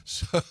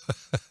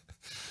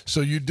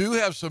 So you do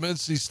have some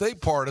NC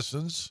State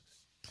partisans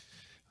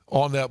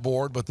on that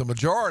board, but the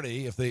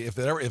majority, if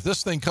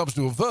this thing comes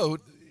to a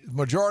vote, the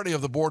majority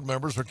of the board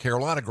members are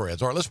Carolina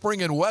grads. All right, let's bring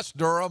in Wes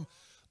Durham,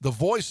 the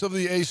voice of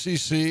the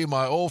ACC,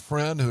 my old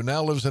friend who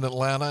now lives in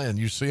Atlanta, and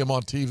you see him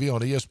on TV on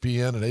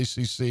ESPN and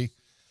ACC,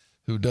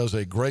 who does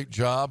a great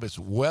job. It's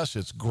Wes.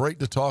 It's great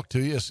to talk to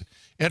you. It's an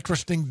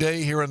interesting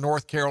day here in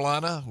North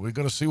Carolina. We're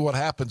going to see what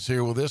happens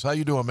here with this. How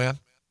you doing, man?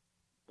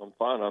 I'm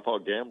fine. I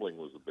thought gambling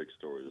was a big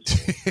story this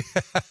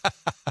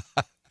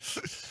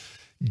morning.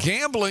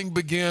 Gambling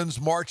begins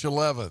March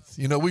 11th.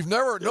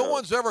 No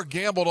one's ever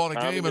gambled on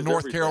a game in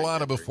North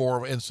Carolina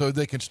before, and so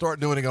they can start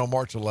doing it on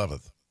March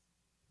 11th.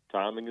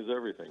 Timing is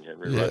everything,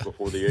 Henry, right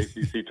before the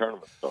ACC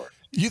tournament starts.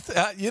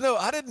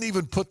 I didn't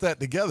even put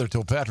that together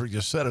till Patrick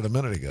just said it a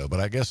minute ago,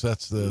 but I guess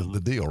that's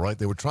the deal, right?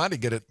 They were trying to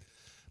get it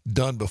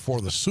done before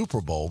the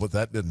Super Bowl, but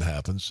that didn't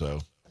happen, so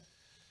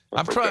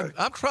I'm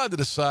trying to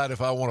decide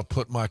if I want to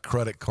put my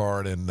credit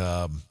card in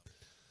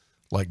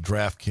like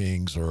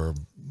DraftKings or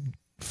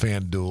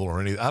FanDuel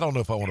or any. I don't know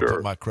if I want to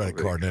put my credit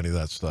card in any of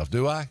that stuff.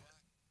 Do I?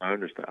 I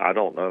understand. I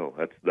don't know.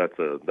 That's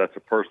a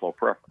personal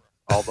preference.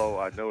 Although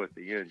I know at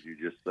the end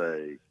you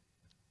say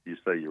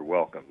you're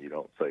welcome. You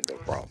don't say no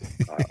problem.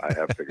 I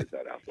have figured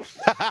that out this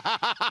morning.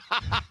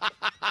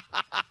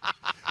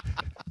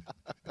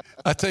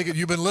 I take it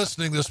you've been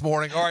listening this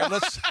morning. All right,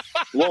 let's.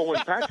 Well, when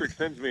Patrick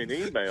sends me an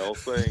email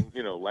saying,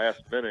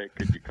 last minute,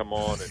 could you come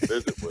on and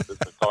visit with us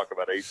and talk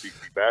about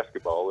ACC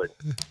basketball,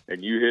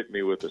 and you hit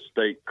me with a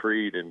state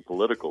creed and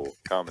political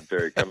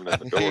commentary coming in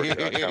the door, I'm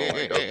kind of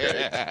like,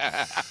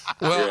 okay.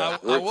 Well,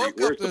 I woke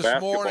up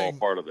this morning.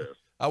 Part of this.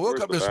 I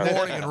woke up this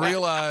morning and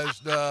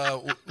realized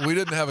we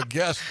didn't have a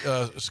guest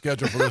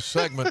scheduled for this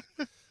segment.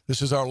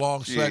 This is our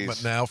long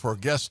segment now for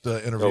guest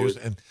interviews,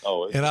 and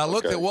I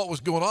looked at what was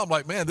going on. I'm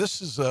like, man,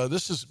 this is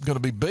going to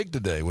be big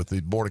today with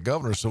the Board of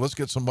Governors. So let's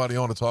get somebody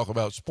on to talk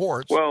about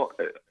sports. Well,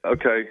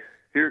 okay,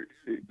 here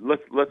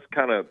let's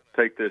kind of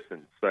take this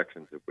in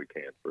sections if we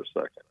can for a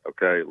second.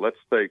 Okay, let's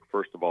take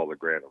first of all the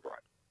Grant of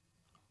Rights.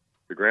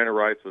 The Grant of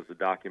Rights was a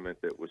document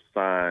that was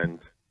signed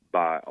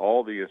by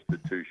all the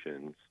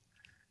institutions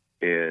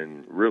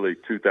in really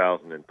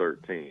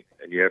 2013,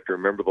 and you have to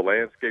remember the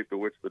landscape to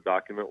which the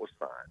document was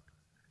signed.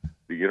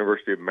 The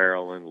University of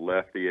Maryland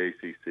left the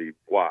ACC.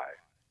 Why?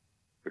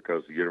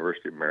 Because the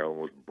University of Maryland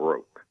was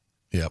broke.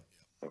 Yep.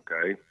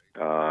 Okay.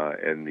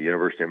 And the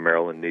University of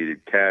Maryland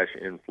needed cash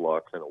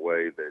influx in a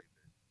way that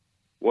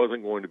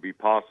wasn't going to be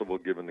possible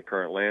given the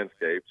current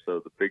landscape. So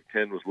the Big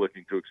Ten was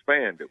looking to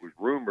expand. It was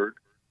rumored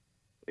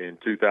in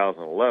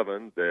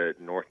 2011 that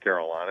North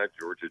Carolina,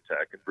 Georgia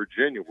Tech, and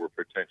Virginia were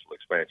potential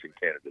expansion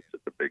candidates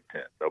at the Big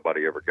Ten.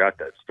 Nobody ever got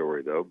that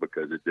story, though,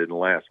 because it didn't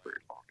last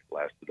very long. It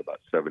lasted about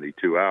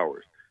 72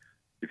 hours.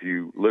 If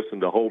you listen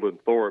to Holden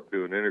Thorpe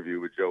do an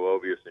interview with Joe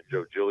Ovius and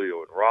Joe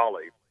Giglio in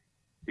Raleigh,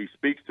 he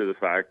speaks to the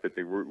fact that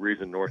the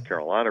reason North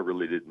Carolina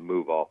really didn't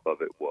move off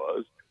of it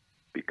was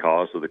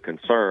because of the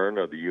concern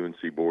of the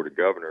UNC Board of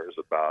Governors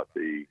about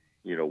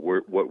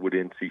what would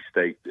NC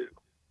State do,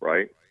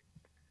 right?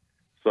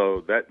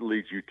 So that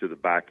leads you to the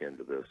back end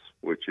of this,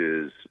 which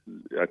is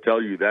I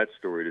tell you that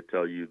story to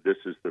tell you this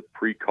is the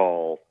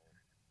pre-call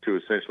to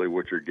essentially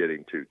what you're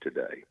getting to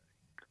today.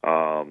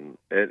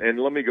 And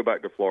let me go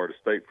back to Florida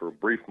State for a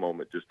brief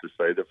moment just to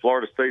say that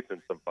Florida State's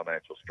in some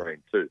financial strain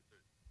too.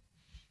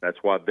 That's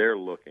why they're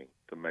looking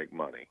to make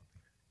money.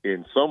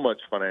 In so much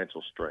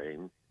financial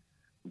strain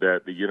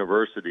that the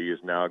university is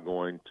now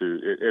going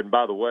to – and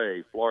by the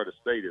way, Florida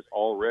State is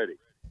already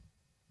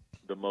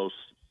the most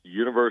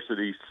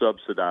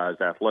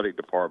university-subsidized athletic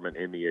department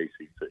in the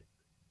ACC.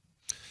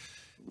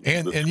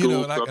 And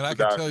I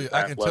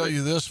can tell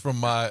you this from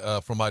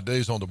my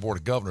days on the Board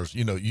of Governors.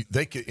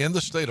 They can, in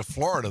the state of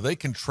Florida, they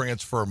can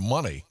transfer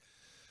money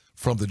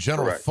from the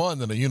general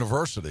fund in a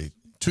university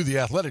to the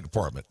athletic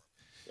department.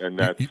 And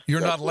you're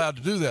not allowed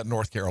to do that in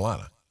North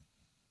Carolina.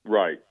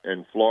 Right.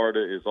 And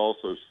Florida is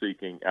also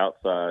seeking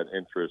outside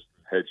interest,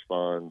 hedge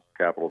funds,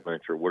 capital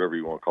venture, whatever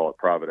you want to call it,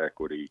 private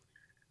equity,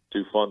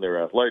 to fund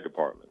their athletic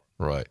department.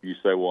 Right. You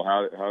say, well,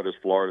 how does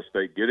Florida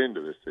State get into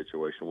this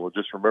situation? Well,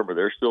 just remember,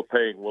 they're still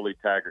paying Willie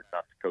Taggart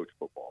not to coach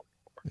football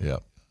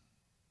anymore.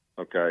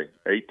 Yep. Okay.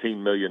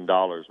 $18 million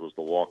was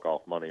the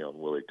walk-off money on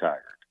Willie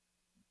Taggart.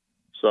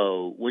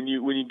 So when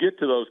you get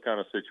to those kind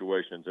of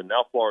situations, and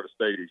now Florida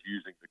State is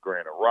using the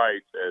grant of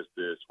rights as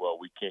this, well,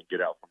 we can't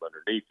get out from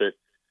underneath it.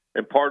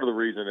 And part of the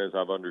reason, as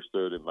I've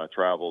understood in my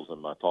travels and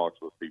my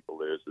talks with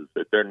people, is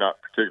that they're not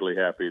particularly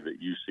happy that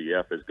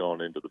UCF has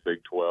gone into the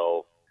Big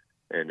 12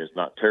 and is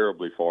not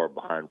terribly far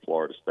behind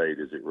Florida State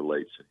as it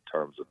relates in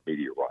terms of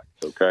media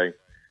rights, okay?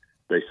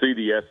 They see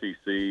the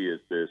SEC as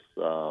this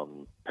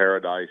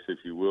paradise, if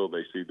you will.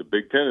 They see the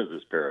Big Ten as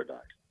this paradise.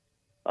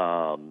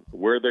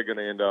 Where they're going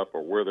to end up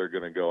or where they're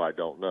going to go, I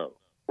don't know.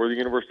 Where the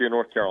University of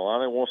North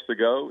Carolina wants to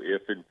go,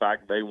 if in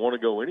fact they want to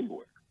go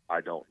anywhere,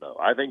 I don't know.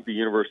 I think the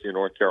University of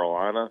North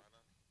Carolina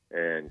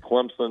and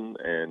Clemson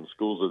and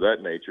schools of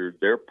that nature,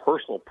 their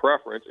personal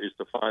preference is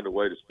to find a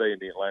way to stay in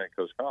the Atlantic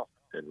Coast Conference,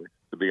 Henry,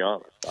 to be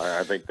honest.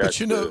 I think that's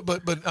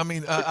but I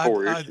mean,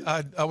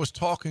 I was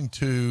talking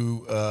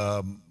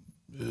to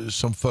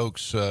some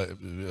folks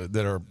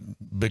that are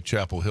Big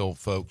Chapel Hill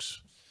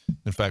folks,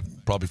 in fact,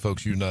 probably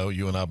folks you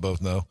and I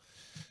both know,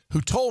 who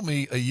told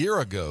me a year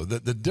ago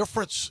that the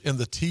difference in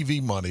the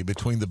TV money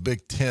between the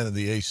Big Ten and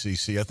the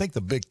ACC, I think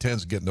the Big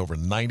Ten's getting over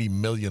 $90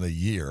 million a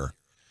year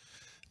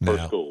now.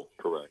 Per school,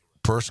 correct.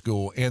 Per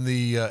school. And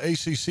the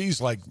ACC's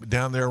like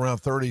down there around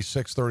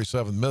 36,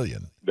 37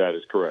 million. That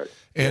is correct.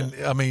 And,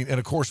 I mean, and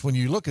of course, when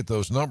you look at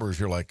those numbers,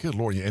 you're like, good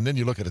Lord. And then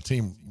you look at a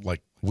team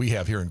like we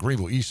have here in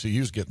Greenville,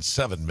 ECU's getting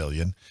 $7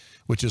 million,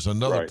 which is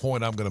another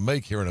point I'm going to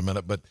make here in a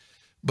minute.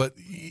 But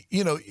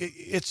you know,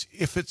 it's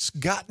if it's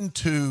gotten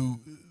to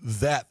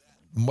that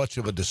much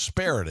of a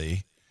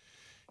disparity,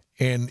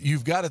 and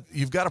you've got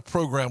a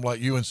program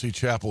like UNC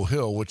Chapel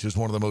Hill, which is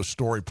one of the most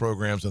storied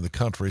programs in the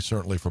country,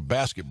 certainly for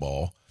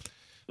basketball,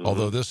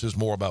 although this is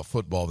more about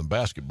football than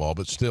basketball,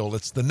 but still,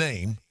 it's the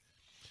name.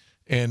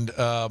 And,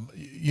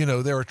 you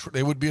know,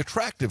 they would be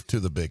attractive to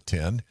the Big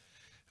Ten.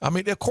 I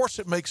mean, of course,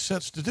 it makes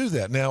sense to do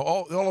that. Now,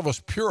 all of us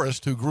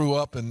purists who grew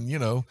up and, you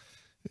know,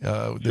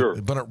 Sure.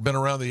 Been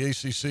around the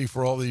ACC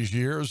for all these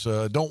years.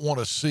 Don't want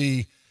to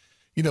see,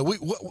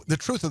 the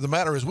truth of the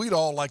matter is we'd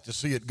all like to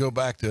see it go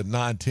back to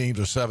 9 teams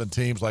or 7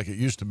 teams like it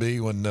used to be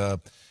when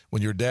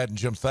your dad and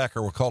Jim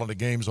Thacker were calling the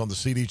games on the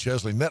C.D.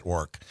 Chesley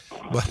network.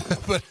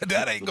 But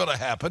that ain't going to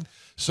happen.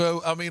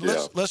 So, I mean,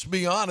 let's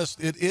be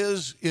honest. It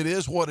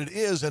is what it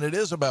is, and it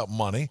is about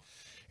money.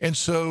 And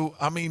so,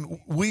 I mean,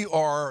 we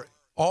are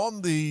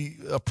on the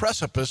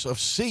precipice of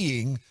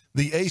seeing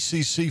the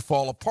ACC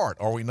fall apart,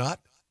 are we not?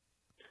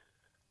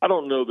 I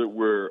don't know that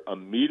we're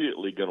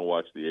immediately going to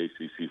watch the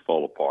ACC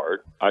fall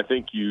apart. I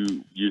think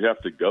you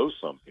have to go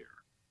some here.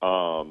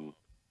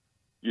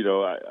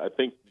 I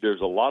think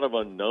there's a lot of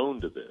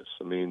unknown to this.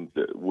 I mean,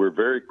 we're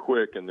very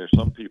quick, and there's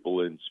some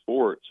people in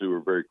sports who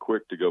are very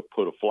quick to go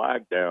put a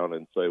flag down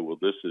and say, well,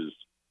 this is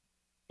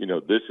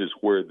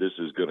where this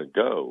is going to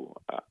go.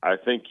 I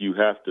think you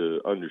have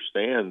to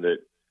understand that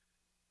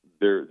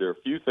there are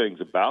a few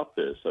things about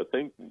this. I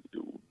think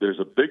there's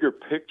a bigger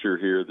picture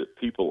here that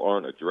people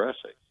aren't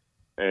addressing.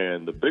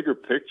 And the bigger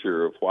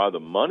picture of why the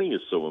money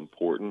is so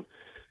important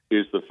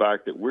is the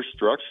fact that we're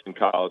structuring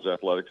college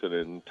athletics in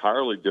an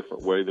entirely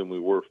different way than we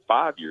were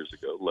 5 years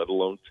ago, let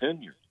alone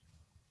 10 years.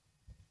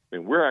 I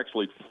mean, we're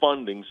actually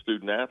funding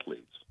student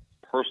athletes,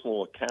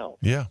 personal accounts,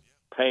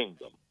 paying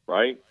them,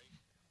 right?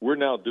 We're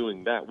now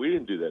doing that. We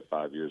didn't do that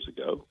 5 years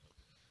ago.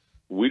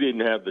 We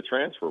didn't have the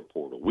transfer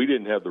portal. We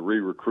didn't have the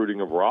re-recruiting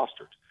of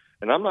rosters.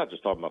 And I'm not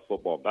just talking about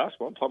football and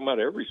basketball. I'm talking about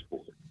every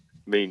sport.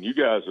 I mean, you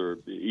guys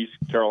East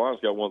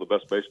Carolina's got one of the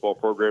best baseball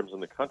programs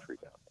in the country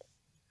down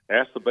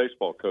there. Ask the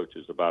baseball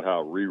coaches about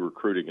how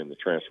re-recruiting in the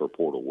transfer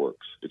portal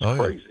works. It's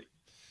crazy.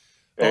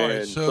 Yeah. And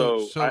right,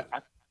 so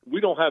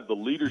we don't have the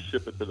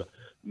leadership at the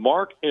 –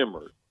 Mark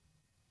Emmert,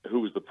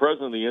 who was the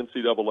president of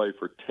the NCAA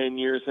for 10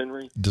 years,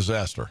 Henry.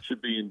 Disaster.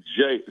 Should be in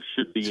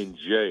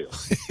jail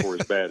for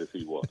as bad as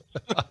he was.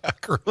 I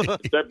agree.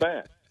 It's that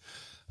bad.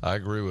 I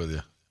agree with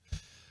you.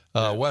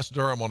 Wes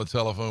Durham on the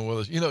telephone with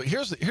us.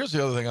 Here's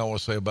the other thing I want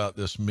to say about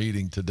this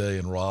meeting today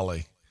in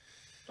Raleigh.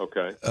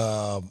 Okay.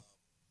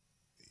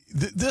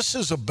 This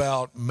is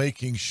about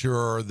making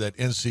sure that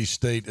NC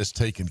State is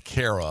taken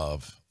care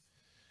of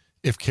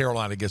if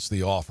Carolina gets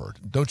the offer.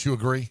 Don't you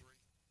agree?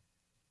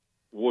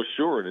 Well,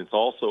 sure, and it's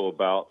also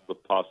about the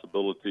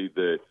possibility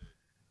that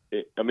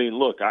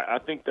I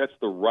think that's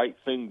the right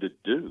thing to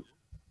do.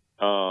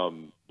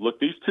 Look,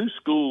 these two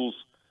schools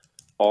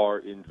are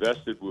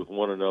invested with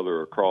one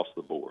another across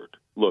the board.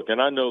 Look, and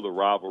I know the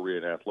rivalry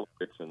in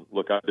athletics, and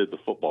look, I did the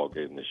football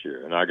game this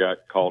year, and I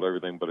got called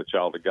everything but a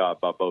child of God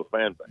by both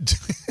fan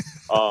bases.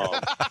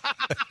 But,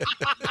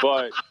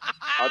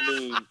 I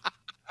mean,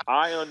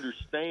 I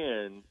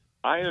understand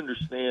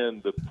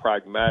the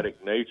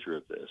pragmatic nature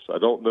of this. I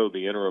don't know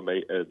the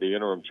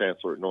interim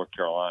chancellor at North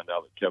Carolina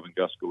now that Kevin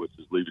Guskowitz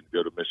is leaving to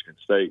go to Michigan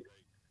State.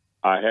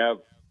 I have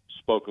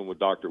spoken with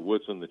Dr.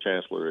 Woodson, the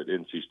chancellor at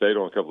NC State,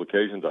 on a couple of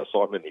occasions. I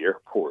saw him in the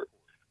airport,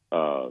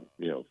 7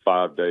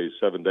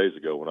 days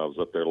ago when I was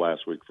up there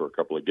last week for a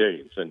couple of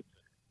games. And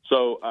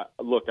so, I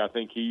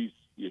think he's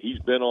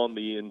been on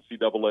the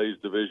NCAA's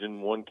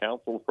Division I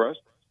Council of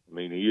Presidents. I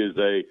mean, he is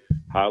a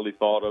highly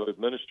thought of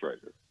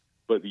administrator.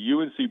 But the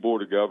UNC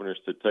Board of Governors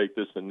to take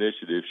this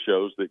initiative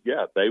shows that,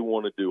 they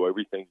want to do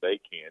everything they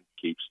can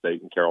to keep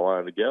State and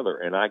Carolina together,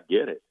 and I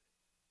get it.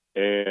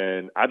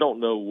 And I don't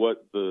know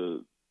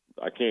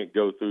I can't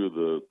go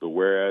through the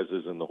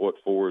whereases and the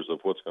what-fors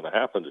of what's going to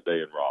happen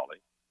today in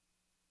Raleigh.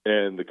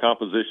 And the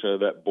composition of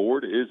that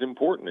board is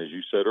important, as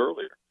you said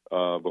earlier,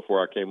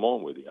 before I came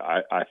on with you.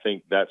 I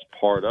think that's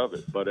part of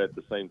it. But at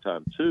the same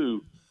time,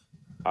 too,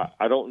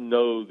 I don't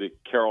know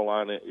that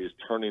Carolina is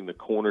turning the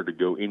corner to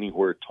go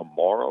anywhere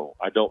tomorrow.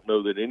 I don't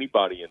know that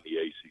anybody in the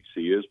ACC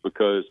is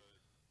because,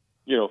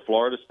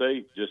 Florida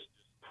State just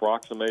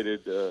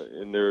approximated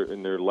in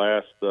their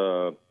last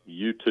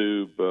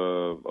YouTube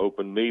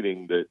open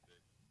meeting that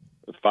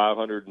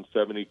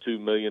 $572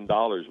 million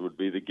would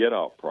be the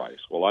get-out price.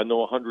 Well, I know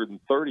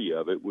 130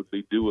 of it would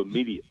be due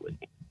immediately.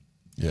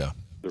 Yeah.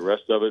 The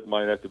rest of it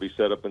might have to be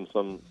set up in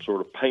some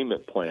sort of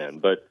payment plan.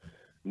 But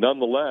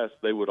nonetheless,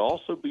 they would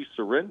also be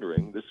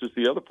surrendering. This is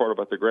the other part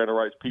about the grant of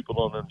rights people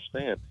don't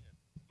understand.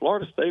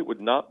 Florida State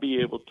would not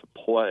be able to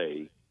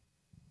play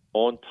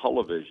on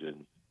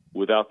television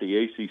without the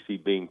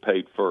ACC being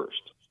paid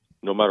first,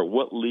 no matter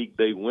what league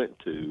they went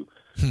to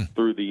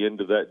through the end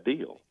of that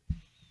deal.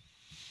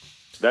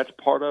 That's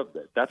part of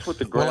that. That's what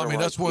the grant.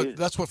 Well,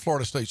 that's what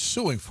Florida State's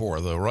suing for,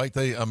 though, right?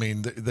 They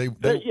want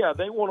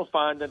to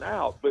find an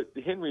out. But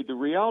Henry, the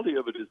reality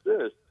of it is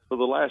this: for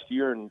the last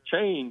year and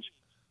change,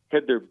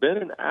 had there been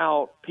an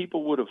out,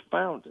 people would have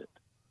found it.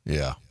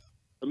 Yeah.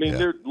 I mean,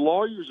 their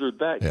lawyers are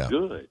that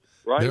good,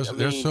 right?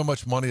 There's so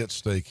much money at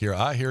stake here.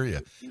 I hear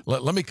you.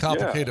 Let me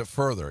complicate it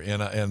further.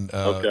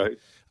 Okay.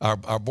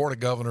 Our Board of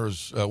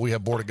Governors, we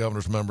have Board of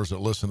Governors members that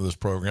listen to this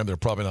program. They're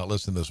probably not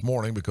listening this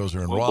morning because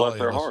they're in Raleigh. Bless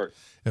their heart.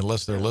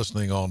 Unless they're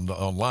listening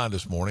online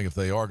this morning. If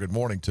they are, good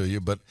morning to you.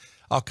 But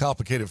I'll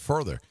complicate it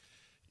further.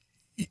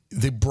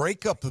 The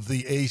breakup of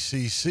the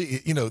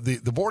ACC,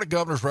 the Board of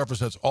Governors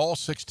represents all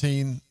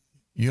 16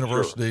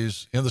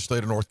 universities in the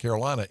state of North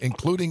Carolina,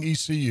 including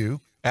ECU,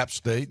 App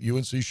State,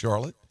 UNC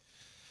Charlotte.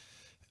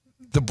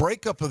 The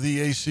breakup of the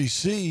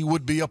ACC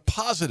would be a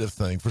positive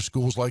thing for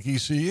schools like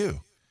ECU.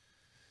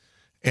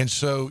 And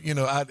so,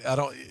 I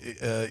don't.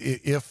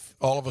 If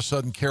all of a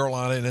sudden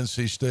Carolina and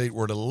NC State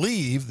were to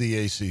leave the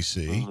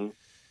ACC,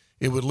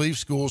 it would leave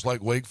schools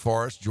like Wake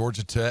Forest,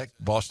 Georgia Tech,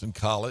 Boston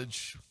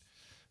College,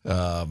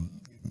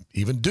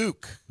 even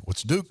Duke.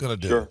 What's Duke going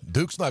to do? Sure.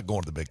 Duke's not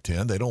going to the Big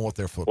Ten. They don't want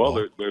their football.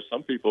 Well, there's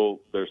some people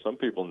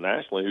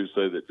nationally who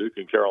say that Duke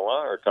and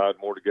Carolina are tied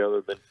more together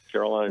than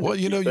Carolina. And Well,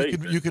 NC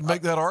State. you could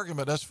make that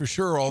argument. That's for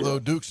sure. Although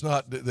Duke's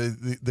not,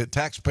 the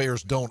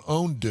taxpayers don't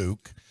own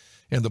Duke,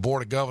 and the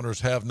Board of Governors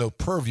have no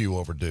purview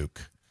over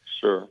Duke.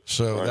 Sure.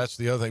 So that's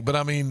the other thing. But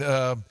I mean,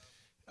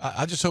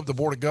 I just hope the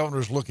Board of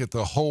Governors look at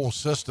the whole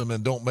system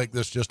and don't make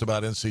this just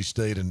about NC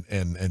State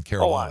and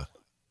Carolina.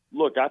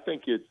 Look, I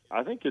think it's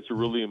a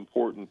really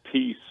important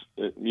piece.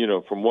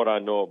 From what I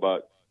know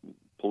about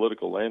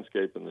political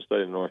landscape in the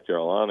state of North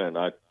Carolina, and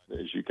as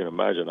you can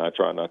imagine, I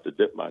try not to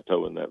dip my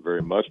toe in that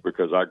very much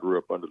because I grew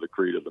up under the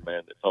creed of the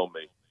man that told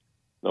me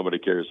nobody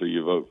cares who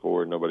you vote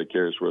for, nobody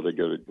cares where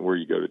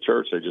you go to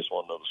church. They just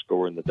want to know the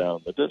score and the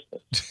down the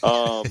distance.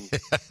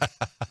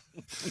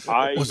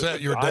 Was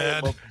that your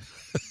dad?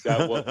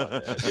 That was my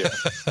dad, yeah.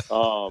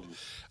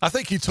 I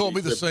think he told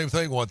me the same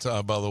thing one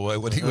time, by the way,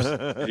 when he was.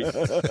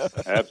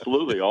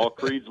 Absolutely, all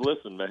creeds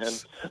listen, man.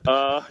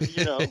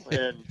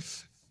 And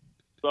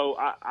so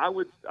I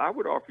would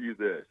offer you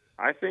this.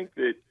 I think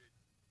that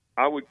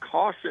I would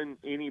caution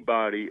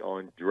anybody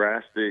on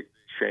drastic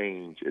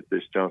change at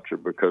this juncture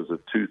because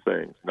of two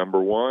things. Number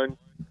one,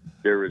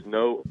 there is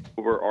no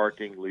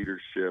overarching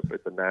leadership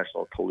at the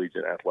National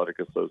Collegiate Athletic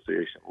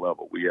Association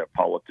level. We have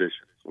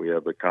politicians. We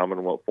have the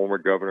former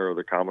governor of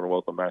the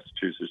Commonwealth of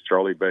Massachusetts,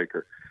 Charlie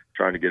Baker,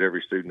 trying to get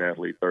every student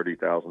athlete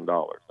 $30,000.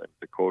 And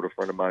to quote a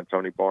friend of mine,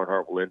 Tony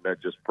Barnhart, well, isn't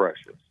that just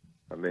precious?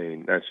 I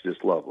mean, that's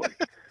just lovely.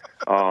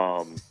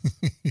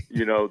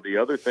 The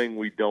other thing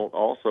we don't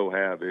also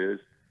have is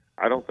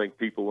I don't think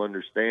people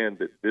understand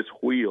that this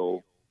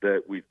wheel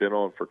that we've been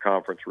on for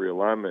conference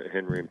realignment,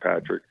 Henry and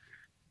Patrick,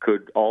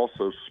 could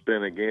also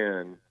spin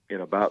again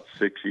in about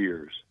 6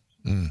 years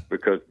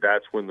because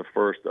that's when the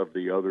first of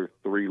the other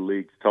three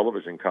leagues'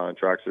 television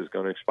contracts is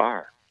going to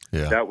expire.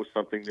 Yeah. That was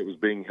something that was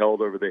being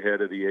held over the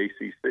head of the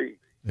ACC.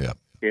 Yeah.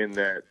 In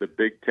that the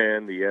Big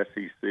Ten, the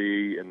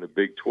SEC, and the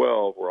Big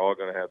 12 were all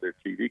going to have their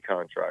TV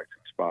contracts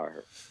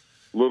expire.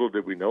 Little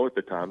did we know at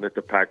the time that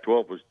the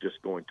Pac-12 was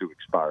just going to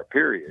expire,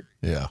 period.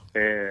 Yeah.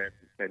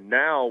 And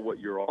now what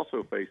you're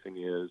also facing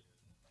is,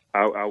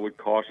 I would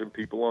caution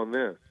people on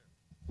this.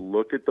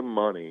 Look at the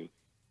money,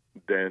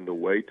 then the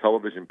way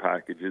television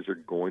packages are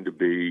going to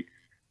be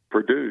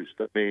produced.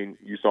 I mean,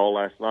 you saw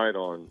last night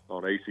on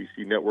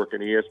ACC Network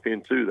and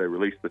ESPN2, they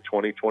released the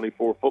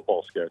 2024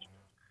 football schedule.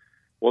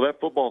 Well, that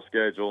football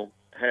schedule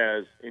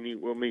has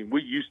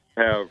we used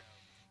to have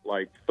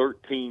like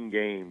 13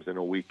 games in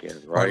a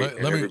weekend, right? All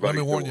right, let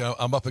me warn you,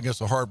 I'm up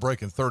against a hard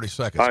break in 30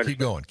 seconds. Keep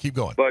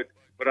going.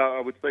 But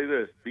I would say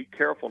this, be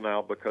careful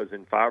now because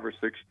in 5 or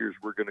 6 years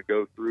we're going to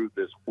go through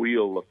this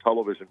wheel of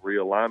television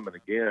realignment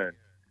again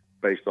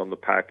based on the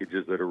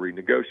packages that are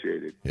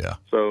renegotiated. Yeah.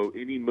 So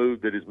any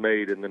move that is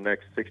made in the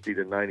next 60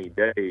 to 90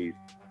 days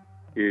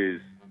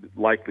is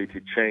likely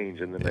to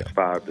change in the next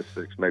 5 to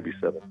 6, maybe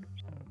 7 years.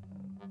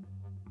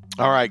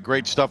 All right,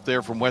 great stuff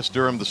there from West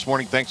Durham this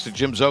morning. Thanks to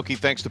Jim Szoke.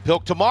 Thanks to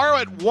Pilk. Tomorrow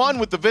at 1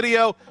 with the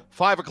video,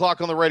 5 o'clock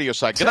on the radio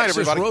side. Good night,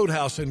 everybody. Texas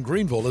Roadhouse in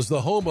Greenville is the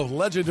home of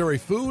legendary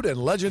food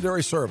and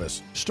legendary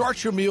service.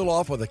 Start your meal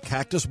off with a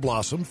cactus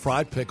blossom,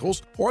 fried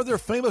pickles, or their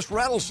famous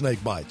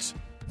rattlesnake bites.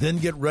 Then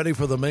get ready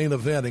for the main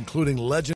event, including legendary